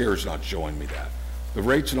 this here is not showing me that. The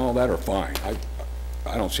rates and all that are fine.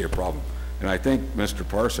 I don't see a problem. And I think Mr.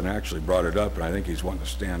 Parson actually brought it up, and I think he's wanting to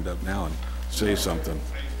stand up now and say something.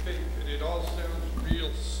 I think that it all sounds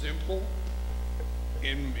real simple.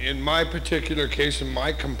 In my particular case, and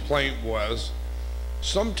my complaint was,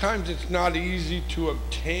 sometimes it's not easy to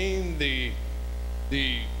obtain the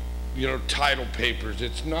you know, title papers.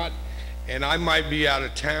 It's not, and I might be out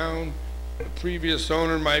of town, the previous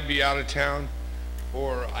owner might be out of town,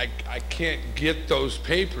 or I can't get those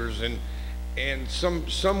papers, and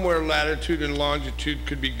somewhere latitude and longitude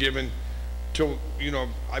could be given to, you know,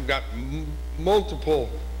 I've got multiple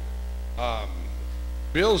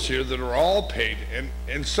bills here that are all paid,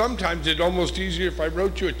 and sometimes it's almost easier if I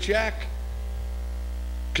wrote you a check,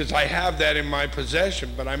 because I have that in my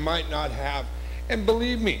possession, but I might not have. And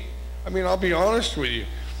believe me, I mean, I'll be honest with you,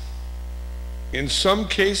 in some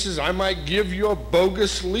cases I might give you a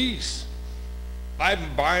bogus lease.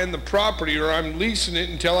 I'm buying the property or I'm leasing it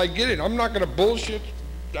until I get it. I'm not going to bullshit.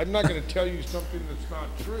 I'm not going to tell you something that's not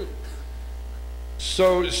true.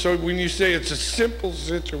 So when you say it's a simple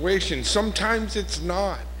situation, sometimes it's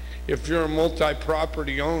not if you're a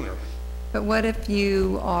multi-property owner. But what if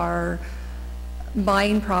you are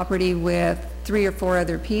buying property with 3 or 4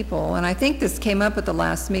 other people, and I think this came up at the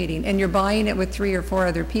last meeting, and you're buying it with 3 or 4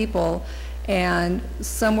 other people, and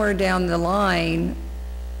somewhere down the line,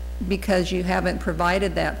 because you haven't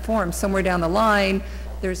provided that form, somewhere down the line,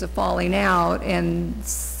 there's a falling out and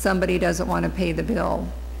somebody doesn't want to pay the bill.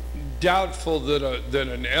 Doubtful that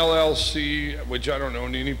an LLC, which I don't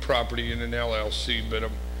own any property in an LLC, but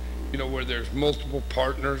you know, where there's multiple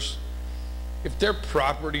partners, if they're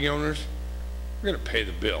property owners, we're going to pay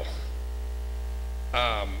the bill.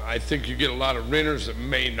 I think you get a lot of renters that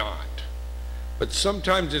may not, but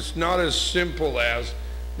sometimes it's not as simple as,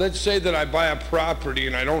 let's say that I buy a property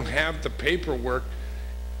and I don't have the paperwork,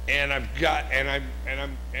 and I'm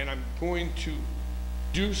going to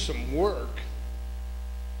do some work.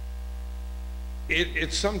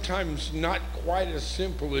 It's sometimes not quite as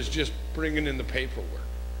simple as just bringing in the paperwork.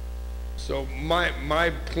 So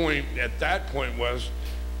my point at that point was,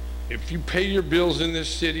 if you pay your bills in this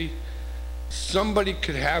city, somebody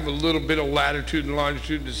could have a little bit of latitude and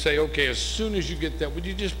longitude to say, okay, as soon as you get that, would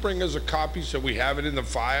you just bring us a copy so we have it in the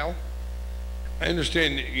file? I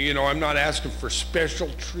understand, you know, I'm not asking for special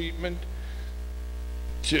treatment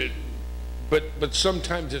but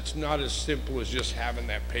sometimes it's not as simple as just having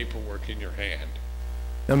that paperwork in your hand.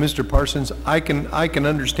 Now, Mr. Parsons, I can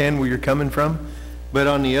understand where you're coming from, but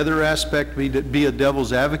on the other aspect, be a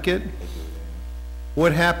devil's advocate.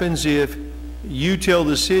 What happens if you tell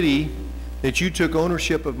the city that you took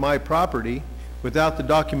ownership of my property without the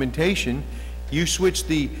documentation, you switch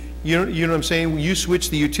the, you know what I'm saying, you switch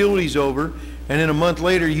the utilities over, and then a month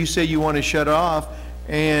later you say you want to shut it off,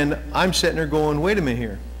 and I'm sitting there going, wait a minute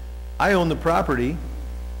here, I own the property,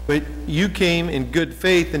 But you came in good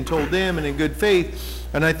faith and told them and in good faith,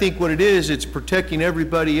 and I think what it is, it's protecting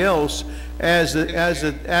everybody else as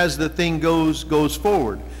the thing goes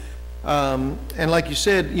forward. And like you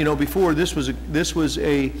said, you know, before, this was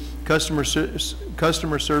a customer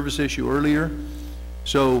service issue earlier,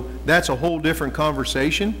 so that's a whole different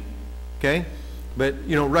conversation, okay? But,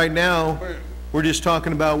 you know, right now, we're just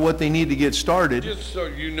talking about what they need to get started. Just so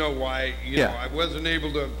you know why, you know, I wasn't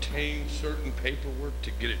able to obtain certain paperwork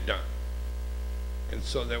to get it done. And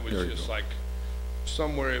so that was just like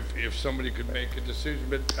somewhere if somebody could make a decision.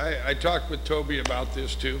 But I talked with Toby about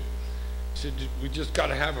this too. He said, we just got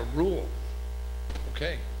to have a rule.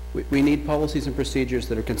 Okay. We need policies and procedures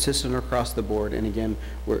that are consistent across the board. And again,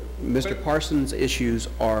 Mr. Parsons' issues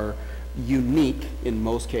are unique in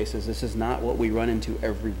most cases. This is not what we run into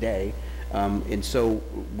every day. And so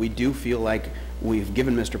we do feel like we've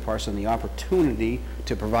given Mr. Parson the opportunity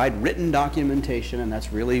to provide written documentation, and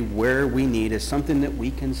that's really where we need, is something that we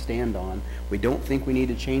can stand on. We don't think we need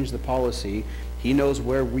to change the policy. He knows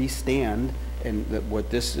where we stand, and that what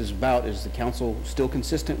this is about is the council still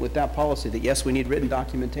consistent with that policy, that yes, we need written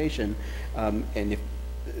documentation, and if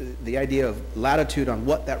the idea of latitude on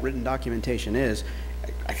what that written documentation is,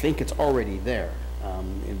 I think it's already there.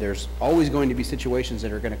 There's always going to be situations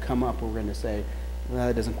that are going to come up where we're going to say, well,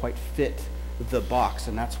 it doesn't quite fit the box,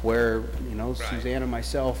 and that's where, you know, Suzanne and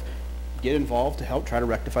myself get involved to help try to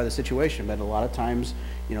rectify the situation. But a lot of times,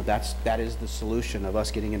 you know, that is the solution of us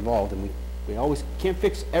getting involved, and we always can't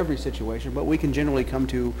fix every situation, but we can generally come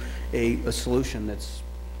to a solution that's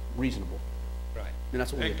reasonable. Right. And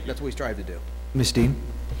that's what we strive to do. Ms. Dean?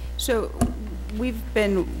 So we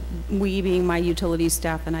being my utilities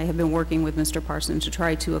staff, and I have been working with Mr. Parsons to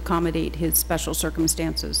try to accommodate his special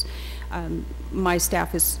circumstances. My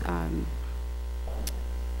staff is,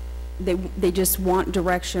 they just want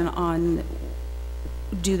direction on,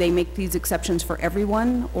 do they make these exceptions for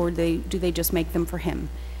everyone, or do they just make them for him?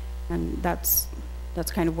 And that's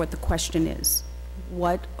kind of what the question is.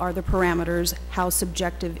 What are the parameters? How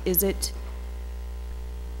subjective is it?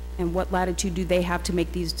 And what latitude do they have to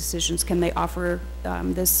make these decisions? Can they offer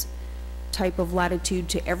this type of latitude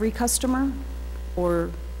to every customer?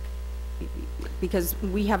 Or, because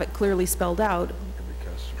we have it clearly spelled out,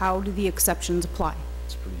 how do the exceptions apply?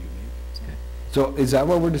 It's pretty unique. So is that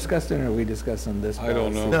what we're discussing, or are we discussing this? I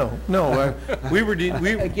don't know. No, no,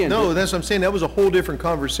 that's what I'm saying, that was a whole different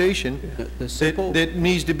conversation that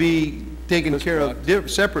needs to be taken care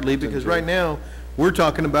of separately, because right now, we're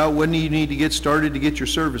talking about when you need to get started to get your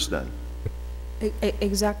service done.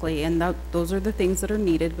 Exactly, and those are the things that are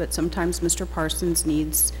needed, but sometimes Mr. Parsons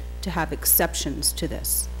needs to have exceptions to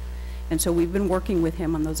this. And so we've been working with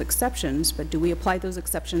him on those exceptions, but do we apply those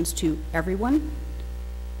exceptions to everyone,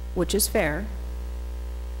 which is fair?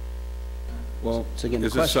 Well, is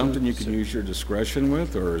it something you can use your discretion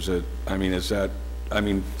with, or is it, I mean,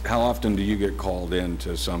 how often do you get called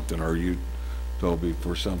into something, or you, Toby,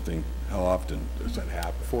 for something? How often does that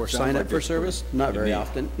happen? For sign up for service? Not very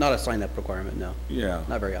often. Not a sign up requirement, no. Yeah.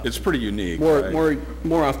 Not very often. It's pretty unique.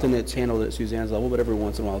 More often it's handled at Suzanne's level, but every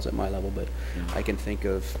once in a while it's at my level. But I can think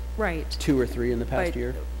of 2 or 3 in the past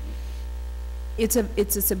year. It's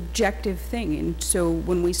a subjective thing, and so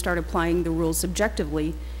when we start applying the rules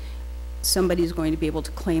subjectively, somebody's going to be able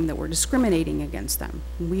to claim that we're discriminating against them.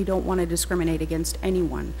 We don't want to discriminate against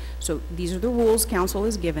anyone. So these are the rules council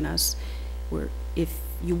has given us. If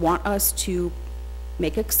you want us to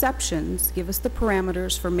make exceptions, give us the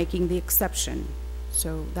parameters for making the exception.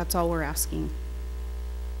 So that's all we're asking.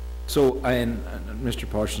 So, and Mr.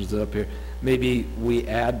 Parsons is up here, maybe we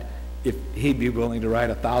add, if he'd be willing to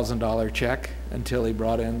write $1,000 check until he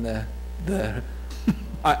brought in the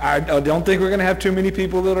I don't think we're going to have too many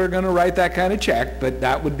people that are going to write that kind of check, but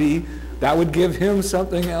that would give him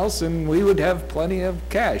something else, and we would have plenty of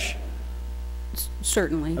cash.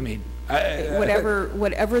 Certainly. I mean,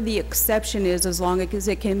 whatever the exception is, as long as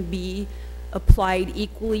it can be applied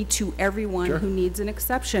equally to everyone who needs an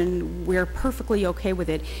exception, we're perfectly okay with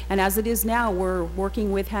it. And as it is now, we're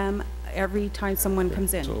working with him every time someone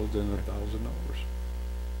comes in. Sold in $1,000.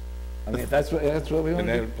 I mean, that's what we want. And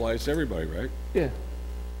that applies to everybody, right? Yeah.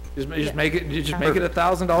 Just make it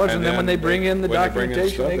 $1,000, and then when they bring in the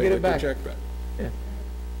documentation, they get it back. Yeah.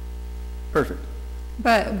 Perfect.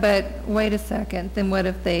 But wait a second, then what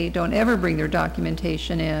if they don't ever bring their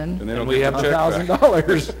documentation in? And then we have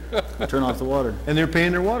 $1,000. Turn off the water. And they're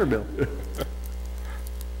paying their water bill.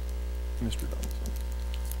 Mr.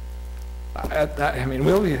 I mean,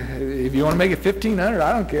 if you want to make it $1,500,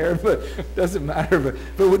 I don't care, but it doesn't matter.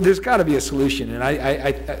 But there's got to be a solution, and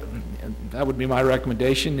I that would be my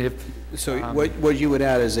recommendation. So what you would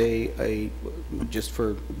add is just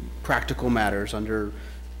for practical matters under,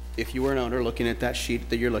 if you were an owner looking at that sheet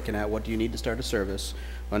that you're looking at, what do you need to start a service?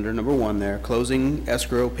 Under number 1 there, closing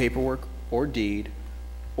escrow paperwork or deed,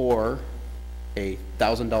 or a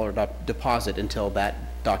 $1,000 deposit until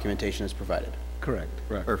that documentation is provided. Correct.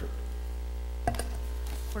 Right. Perfect.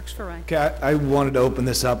 Works for Ryan. Okay, I wanted to open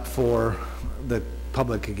this up for the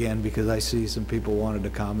public again because I see some people wanted to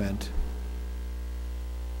comment.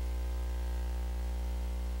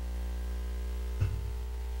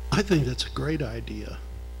 I think that's a great idea,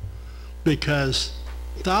 because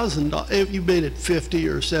 $1,000, if you made it 50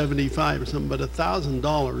 or 75 or something, but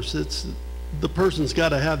 $1,000, it's, the person's got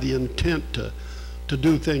to have the intent to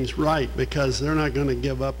do things right, because they're not going to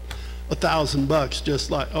give up $1,000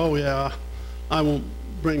 just like, oh yeah, I won't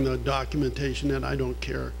bring the documentation in, I don't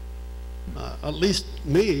care. At least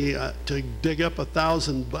me, to dig up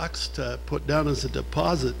 $1,000 to put down as a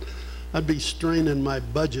deposit, I'd be straining my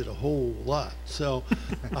budget a whole lot. So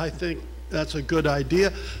I think that's a good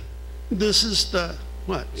idea. This is the,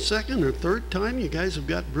 what, second or third time you guys have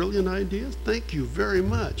got brilliant ideas? Thank you very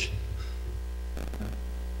much.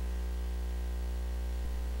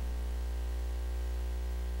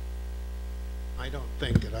 I don't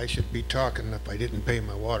think that I should be talking if I didn't pay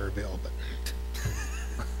my water bill, but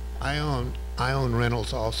I own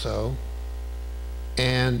rentals also,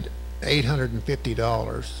 and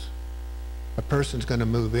 $850. A person's going to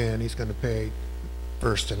move in, he's going to pay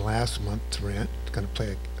first and last month's rent, he's going to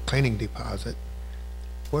pay a cleaning deposit.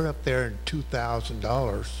 We're up there in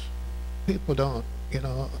 $2,000. People don't, you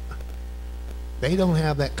know, they don't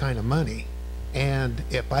have that kind of money. And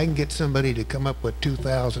if I can get somebody to come up with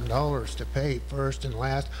 $2,000 to pay first and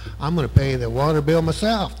last, I'm going to pay the water bill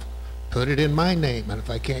myself. Put it in my name, and if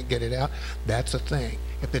I can't get it out, that's a thing.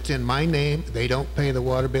 If it's in my name, they don't pay the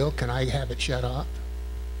water bill, can I have it shut off?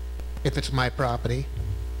 If it's my property,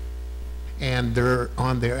 and they're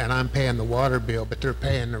on there, and I'm paying the water bill, but they're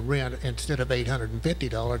paying the rent, instead of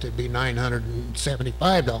 $850, it'd be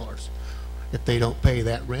 $975. If they don't pay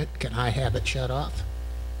that rent, can I have it shut off?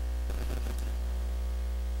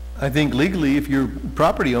 I think legally, if you're a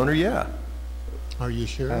property owner, yeah. Are you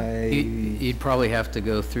sure? You'd probably have to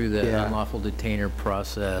go through the unlawful detainer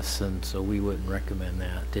process, and so we wouldn't recommend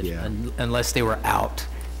that, unless they were out.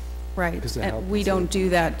 Right, and we don't do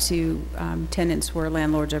that to tenants where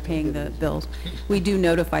landlords are paying the bills. We do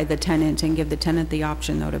notify the tenant and give the tenant the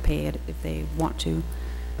option, though, to pay it if they want to.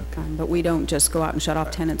 But we don't just go out and shut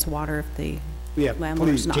off tenants' water if the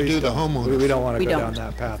landlord's not. To do the homeowners. We don't want to go down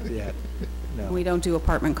that path yet. No. We don't do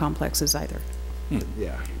apartment complexes either.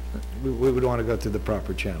 Yeah, we would want to go through the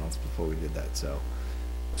proper channels before we did that, so.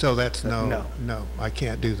 So that's no, I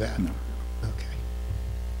can't do that. No. Okay.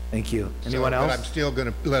 Thank you. Anyone else? But I'm still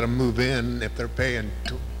going to let them move in if they're paying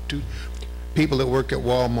to people that work at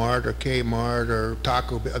Walmart or Kmart or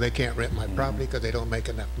Taco Bell. They can't rent my property because they don't make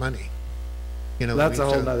enough money. You know, that's a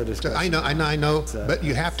whole nother discussion. I know, but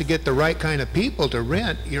you have to get the right kind of people to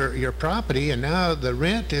rent your property, and now the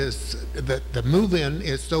rent is, the move-in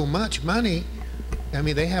is so much money. I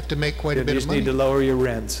mean, they have to make quite a bit of money. You just need to lower your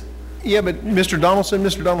rents. Yeah, but Mr.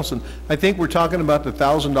 Donaldson, I think we're talking about the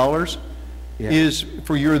 $1,000 is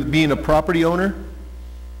for your being a property owner.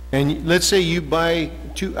 And let's say you buy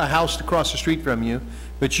a house across the street from you,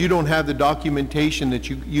 but you don't have the documentation that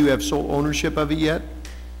you have sole ownership of it yet.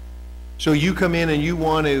 So you come in and you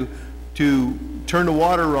want to turn the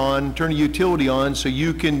water on, turn the utility on so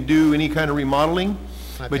you can do any kind of remodeling,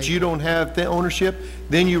 but you don't have the ownership,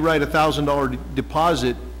 then you write a $1,000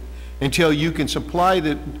 deposit until you can supply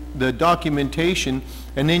the documentation,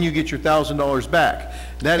 and then you get your $1,000 back.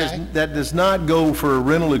 That does not go for a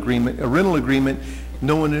rental agreement. A rental agreement,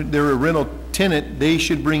 knowing they're a rental tenant, they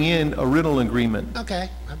should bring in a rental agreement.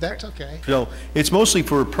 Okay, that's okay. So it's mostly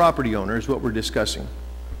for a property owner is what we're discussing.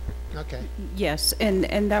 Okay. Yes,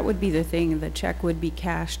 and that would be the thing. The check would be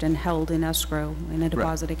cashed and held in escrow in a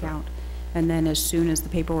deposit account. And then as soon as the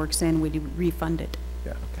paperwork's in, we'd refund it.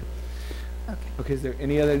 Yeah, okay. Okay, is there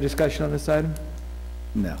any other discussion on this item?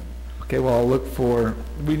 No. Okay, well, I'll look for,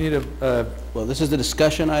 we need well, this is the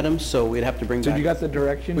discussion item, so we'd have to bring back. So you got the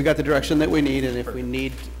direction? We got the direction that we need, and if we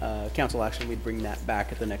need council action, we'd bring that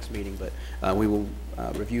back at the next meeting. But we will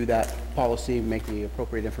review that policy, make the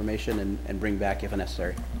appropriate information, and bring back if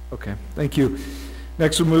necessary. Okay, thank you.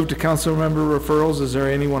 Next, we'll move to council member referrals. Is there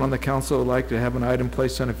anyone on the council who would like to have an item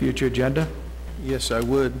placed on a future agenda? Yes, I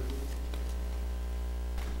would.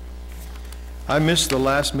 I missed the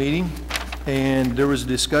last meeting, and there was a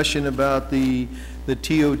discussion about the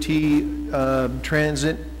TOT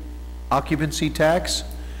transit occupancy tax,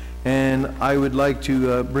 and I would like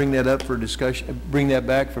to bring that up for discussion, bring that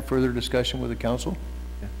back for further discussion with the council.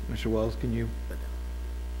 Mr. Wells, can you?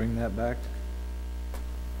 Bring that back.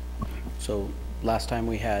 So last time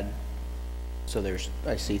we had, so there's,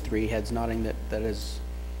 I see 3 heads nodding, that is,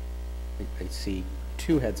 I see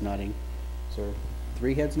 2 heads nodding. Is there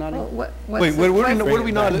 3 heads nodding? Well, Wait, what are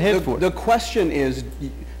we nodding head for? The question is,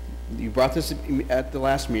 you brought this at the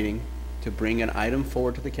last meeting to bring an item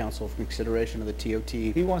forward to the council for consideration of the TOT.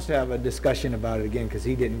 He wants to have a discussion about it again because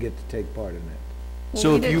he didn't get to take part in it.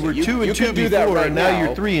 So if you were 2 and 2 before, and now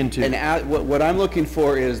you're 3 and 2. And what I'm looking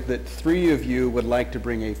for is that 3 of you would like to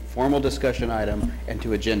bring a formal discussion item and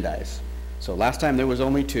to agendize. So last time there was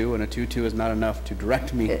only 2, and a 2-2 is not enough to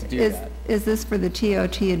direct me to do that. Is this for the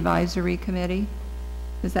TOT Advisory Committee?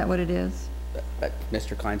 Is that what it is?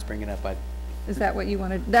 Mr. Kline's bringing it up. Is that what you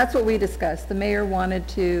wanted? That's what we discussed. The mayor wanted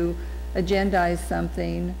to agendize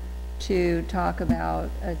something to talk about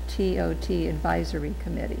a TOT Advisory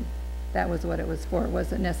Committee. That was what it was for. It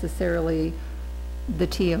wasn't necessarily the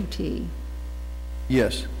TOT.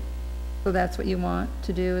 Yes. So that's what you want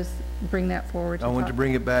to do, is bring that forward? I want to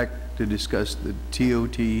bring it back to discuss the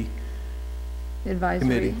TOT Advisory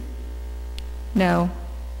Committee. No.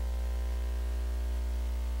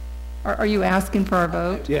 Are you asking for our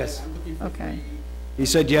vote? Yes. Okay. He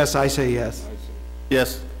said yes, I say yes.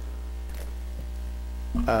 Yes.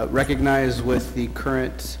 Recognize with the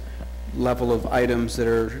current level of items that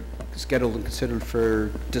are scheduled and considered for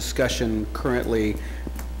discussion currently,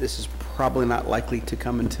 this is probably not likely to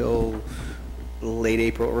come until late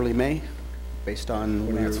April, early May, based on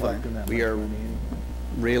we are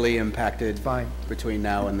really impacted between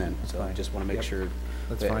now and then. So I just want to make sure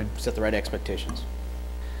that set the right expectations.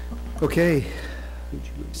 Okay.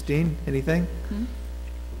 Steen, anything?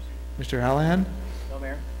 Mr. Hallahan? No,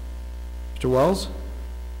 Mayor. Mr. Wells?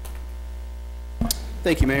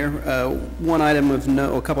 Thank you, Mayor. One item of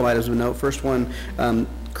note, a couple items of note. First one,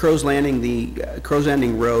 Crow's Landing, the Crow's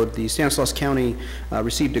Landing Road, the Stanislaus County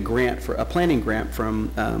received a grant, for a planning grant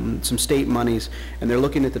from some state monies, and they're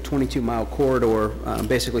looking at the 22-mile corridor,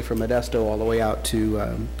 basically from Modesto all the way out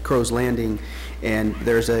to Crow's Landing. And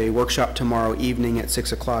there's a workshop tomorrow evening at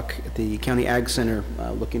 6 o'clock at the County Ag Center,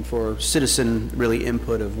 looking for citizen really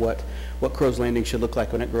input of what Crow's Landing should look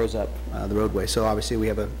like when it grows up the roadway. So obviously we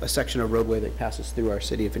have a section of roadway that passes through our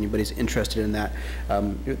city if anybody's interested in that.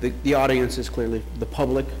 The audience is clearly the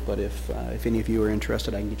public, but if any of you are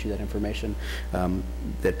interested, I can get you that information.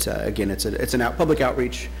 Again, it's an public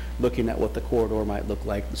outreach looking at what the corridor might look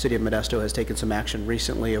like. The city of Modesto has taken some action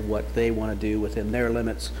recently of what they want to do within their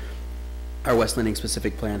limits. Our West Landing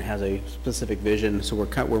specific plan has a specific vision, so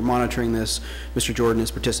we're monitoring this. Mr. Jordan is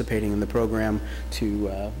participating in the program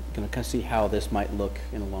to kind of see how this might look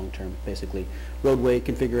in the long term. Basically, roadway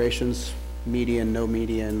configurations, median, no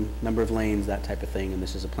median, number of lanes, that type of thing. And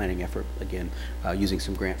this is a planning effort, again, using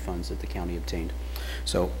some grant funds that the county obtained.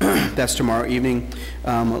 So that's tomorrow evening.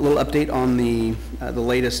 A little update on the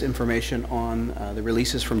latest information on the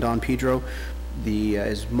releases from Don Pedro.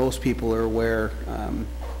 As most people are aware,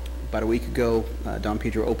 about a week ago, Don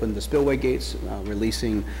Pedro opened the spillway gates,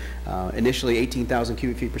 releasing initially 18,000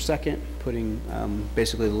 cubic feet per second, putting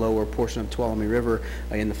basically the lower portion of Tuolumne River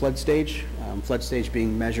in the flood stage. Flood stage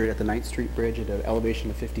being measured at the 9th Street Bridge at an elevation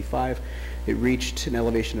of 55. It reached an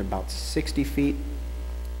elevation of about 60 feet.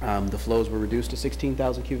 The flows were reduced to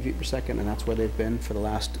 16,000 cubic feet per second, and that's where they've been for the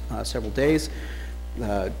last several days.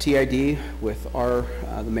 TID with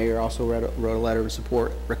the mayor also wrote a letter of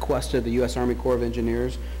support, requested the U.S. Army Corps of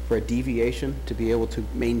Engineers for a deviation to be able to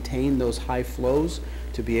maintain those high flows,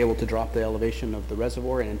 to be able to drop the elevation of the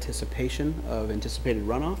reservoir in anticipation of anticipated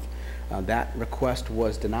runoff. That request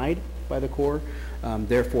was denied by the Corps.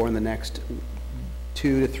 Therefore, in the next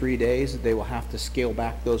 2 to 3 days, they will have to scale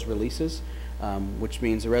back those releases. Which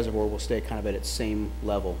means the reservoir will stay kind of at its same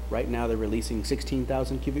level. Right now they're releasing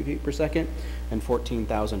 16,000 cubic feet per second, and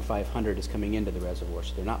 14,500 is coming into the reservoir,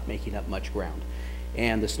 so they're not making up much ground.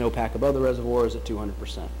 And the snowpack above the reservoir is at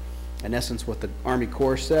 200%. In essence, what the Army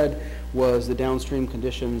Corps said was the downstream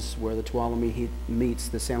conditions where the Tuolumne meets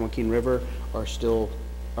the San Joaquin River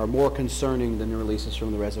are more concerning than the releases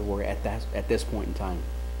from the reservoir at this point in time.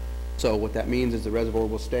 So what that means is the reservoir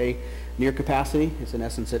will stay near capacity. It's in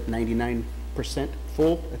essence at 99%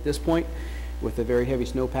 full at this point, with a very heavy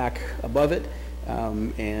snowpack above it,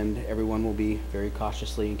 and everyone will be very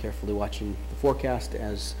cautiously and carefully watching the forecast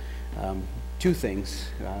as two things,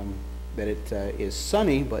 that it is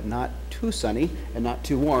sunny but not too sunny and not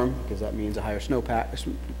too warm, because that means a higher snowpack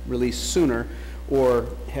released sooner, or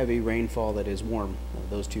heavy rainfall that is warm.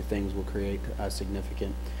 Those two things will create a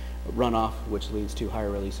significant runoff, which leads to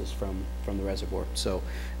higher releases from the reservoir. So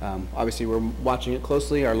obviously we're watching it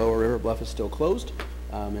closely. Our lower river bluff is still closed,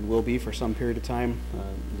 and will be for some period of time.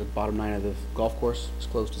 The bottom 9 of the golf course is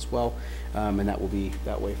closed as well, and that will be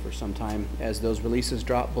that way for some time. As those releases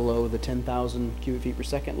drop below the 10,000 cubic feet per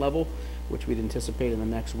second level, which we'd anticipate in the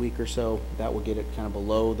next week or so, that will get it kind of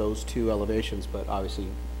below those 2 elevations, but obviously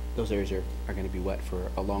those areas are going to be wet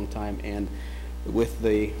for a long time. And with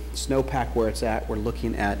the snowpack where it's at, we're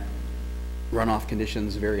looking at runoff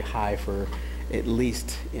conditions very high for at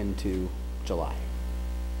least into July.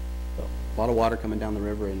 So a lot of water coming down the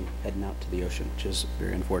river and heading out to the ocean, which is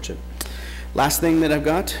very unfortunate. Last thing that I've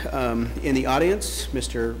got in the audience,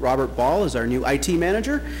 Mr. Robert Ball is our new IT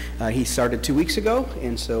manager. He started 2 weeks ago,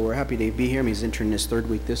 and so we're happy to be here. He's entering his 3rd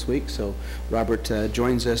week this week. So Robert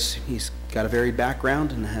joins us. He's got a varied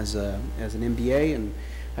background and has an MBA in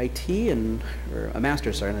IT or a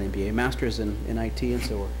master's, sorry, not an MBA, a master's in IT, and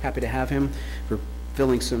so we're happy to have him. We're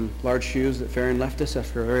filling some large shoes that Farron left us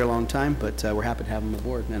after a very long time, but we're happy to have him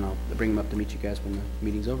aboard, and I'll bring him up to meet you guys when the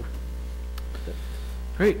meeting's over.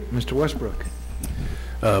 Great. Mr. Westbrook.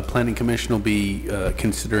 Planning Commission will be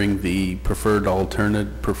considering the preferred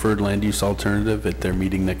land use alternative at their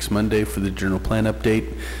meeting next Monday for the general plan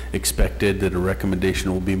update. Expected that a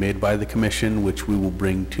recommendation will be made by the Commission, which we will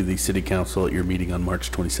bring to the City Council at your meeting on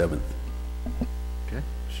March 27th. Okay.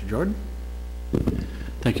 Mr. Jordan?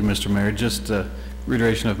 Thank you, Mr. Mayor. Just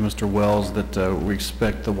reiteration of Mr. Wells that we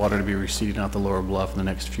expect the water to be receding out the lower bluff in the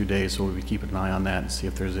next few days, so we'll be keeping an eye on that and see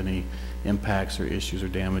if there's any impacts or issues or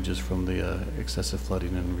damages from the excessive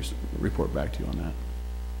flooding, and report back to you on that.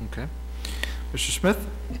 Okay. Mr. Smith?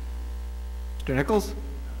 Mr. Nichols?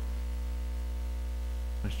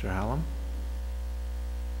 Mr. Hallam?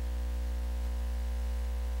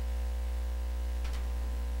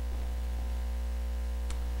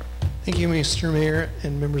 Thank you, Mr. Mayor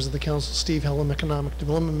and members of the council. Steve Hallam, Economic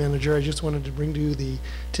Development Manager. I just wanted to bring to the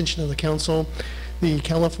attention of the council the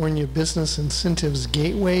California Business Incentives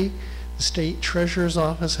Gateway. The State Treasurer's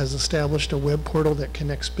Office has established a web portal that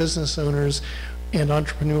connects business owners and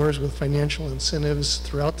entrepreneurs with financial incentives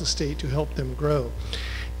throughout the state to help them grow.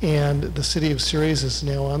 And the city of Ceres is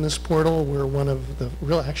now on this portal. We're one of the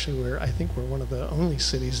I think we're one of the only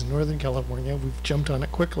cities in Northern California. We've jumped on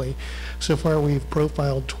it quickly. So far, we've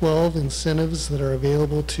profiled 12 incentives that are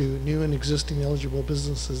available to new and existing eligible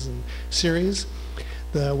businesses in Ceres.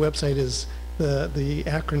 The website is the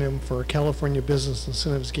acronym for California Business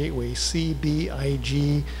Incentives Gateway,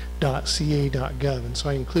 cbig.ca.gov. And so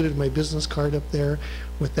I included my business card up there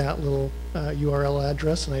with that little URL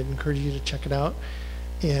address, and I'd encourage you to check it out.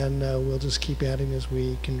 And we'll just keep adding as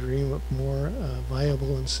we can dream up more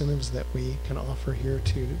viable incentives that we can offer here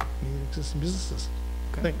to new and existing businesses.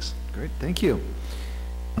 Okay. Thanks. Great, thank you.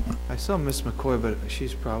 I saw Miss McCoy, but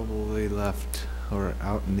she's probably left or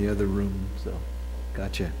out in the other room, so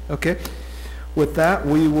gotcha. Okay. With that,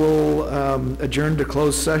 we will adjourn to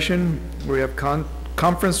closed session. We have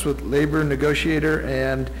conference with labor negotiator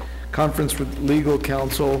and conference with legal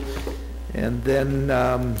counsel, and then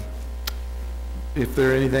if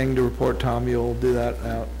there's anything to report, Tom, you'll do that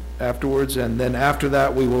out afterwards. And then after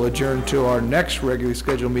that, we will adjourn to our next regularly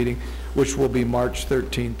scheduled meeting, which will be March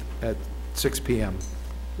 13th at 6 p.m.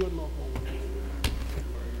 Good luck.